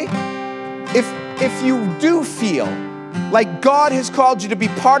 Okay? If you do feel like God has called you to be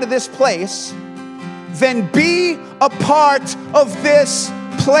part of this place, then be a part of this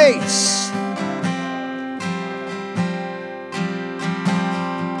place.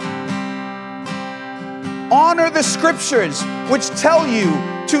 Honor the Scriptures, which tell you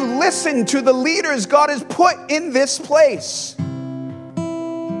to listen to the leaders God has put in this place.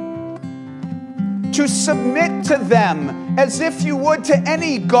 To submit to them as if you would to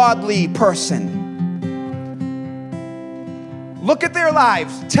any godly person. Look at their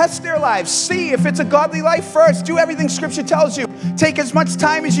lives. Test their lives. See if it's a godly life first. Do everything Scripture tells you. Take as much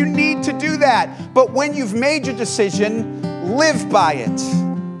time as you need to do that. But when you've made your decision, live by it.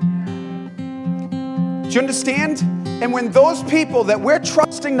 Do you understand? And when those people that we're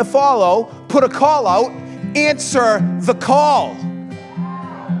trusting to follow put a call out, answer the call.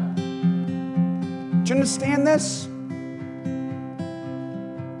 Do you understand this?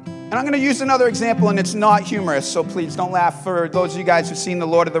 And I'm going to use another example, and it's not humorous, so please don't laugh. For those of you guys who've seen The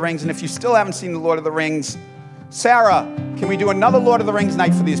Lord of the Rings, and if you still haven't seen The Lord of the Rings, Sarah, can we do another Lord of the Rings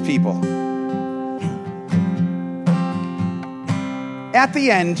night for these people? at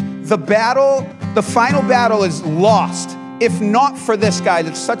the end, the final battle is lost. If not for this, guys,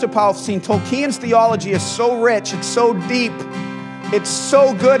 it's such a powerful scene. Tolkien's theology is so rich, it's so deep, it's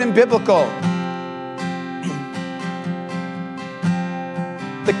so good and biblical.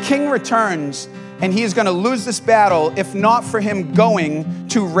 The king returns, and he is going to lose this battle if not for him going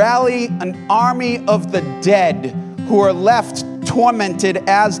to rally an army of the dead who are left tormented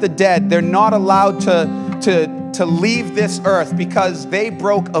as the dead. They're not allowed to leave this earth because they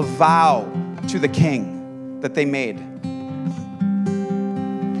broke a vow to the king that they made.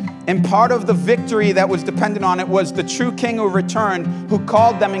 And part of the victory that was dependent on it was the true king who returned, who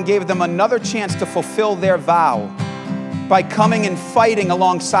called them and gave them another chance to fulfill their vow by coming and fighting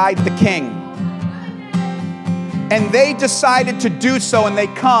alongside the king. And they decided to do so, and they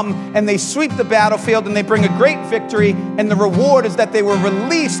come and they sweep the battlefield and they bring a great victory, and the reward is that they were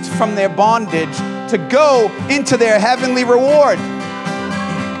released from their bondage to go into their heavenly reward.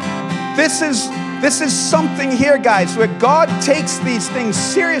 This is something here, guys, where God takes these things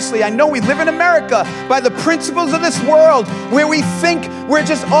seriously. I know we live in America by the principles of this world where we think we're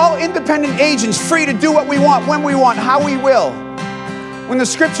just all independent agents, free to do what we want, when we want, how we will. When the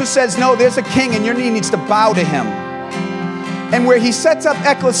scripture says, no, there's a king and your knee needs to bow to him. And where he sets up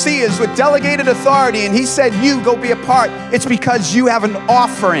ecclesias with delegated authority and he said, you go be a part, it's because you have an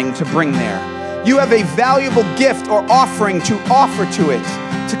offering to bring there. You have a valuable gift or offering to offer to it,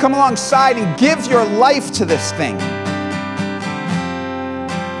 to come alongside and give your life to this thing.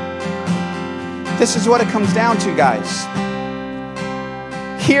 This is what it comes down to, guys.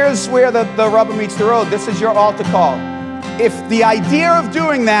 Here's where the rubber meets the road. This is your altar call. If the idea of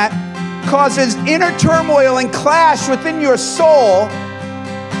doing that causes inner turmoil and clash within your soul,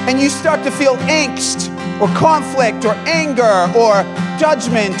 and you start to feel angst or conflict or anger or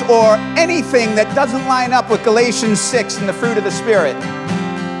judgment or anything that doesn't line up with Galatians 6 and the fruit of the Spirit,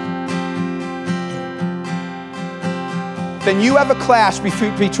 then you have a clash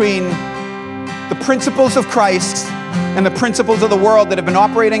between the principles of Christ and the principles of the world that have been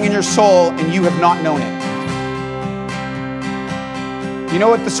operating in your soul, and you have not known it. You know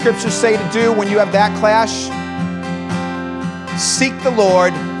what the scriptures say to do when you have that clash? Seek the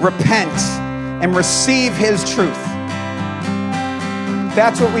Lord, repent, and receive his truth.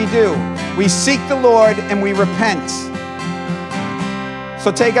 That's what we do. We seek the Lord and we repent.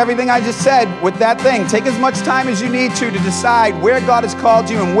 So take everything I just said with that thing. Take as much time as you need to decide where God has called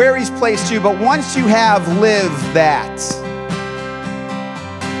you and where he's placed you. But once you have, live that.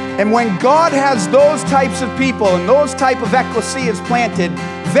 And when God has those types of people and those type of ecclesias planted,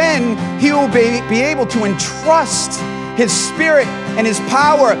 then he will be able to entrust his spirit and his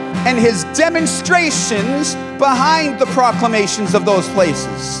power and his demonstrations behind the proclamations of those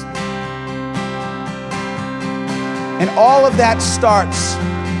places. And all of that starts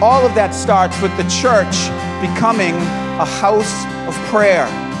with the church becoming a house of prayer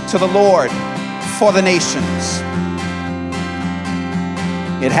to the Lord for the nations.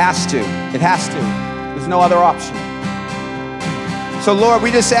 It has to. There's no other option. So Lord,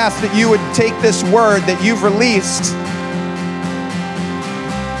 we just ask that you would take this word that you've released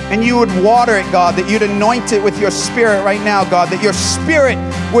and you would water it, God, that you'd anoint it with your Spirit right now, God, that your Spirit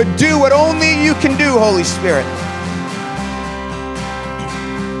would do what only you can do, Holy Spirit.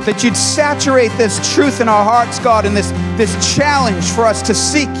 That you'd saturate this truth in our hearts, God, and this challenge for us to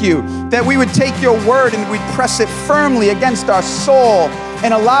seek you, that we would take your word and we'd press it firmly against our soul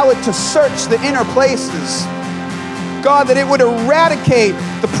and allow it to search the inner places. God, that it would eradicate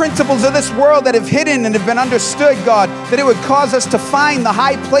the principles of this world that have hidden and have been understood, God, that it would cause us to find the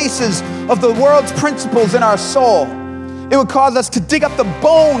high places of the world's principles in our soul. It would cause us to dig up the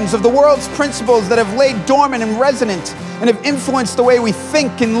bones of the world's principles that have laid dormant and resonant and have influenced the way we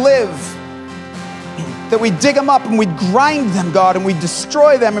think and live. That we dig them up and we grind them, God, and we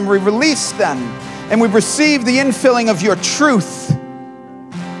destroy them and we release them and we receive the infilling of your truth.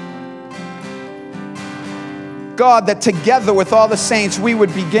 God, that together with all the saints, we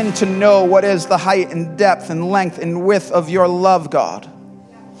would begin to know what is the height and depth and length and width of your love, God.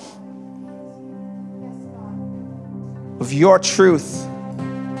 Of your truth.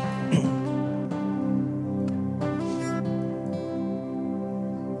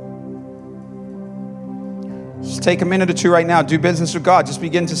 Just take a minute or two right now. Do business with God. Just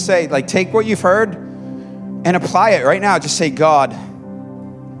begin to say, take what you've heard and apply it right now. Just say, God,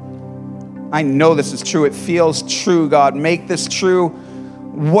 I know this is true. It feels true, God. Make this true.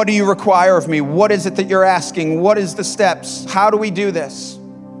 What do you require of me? What is it that you're asking? What is the steps? How do we do this?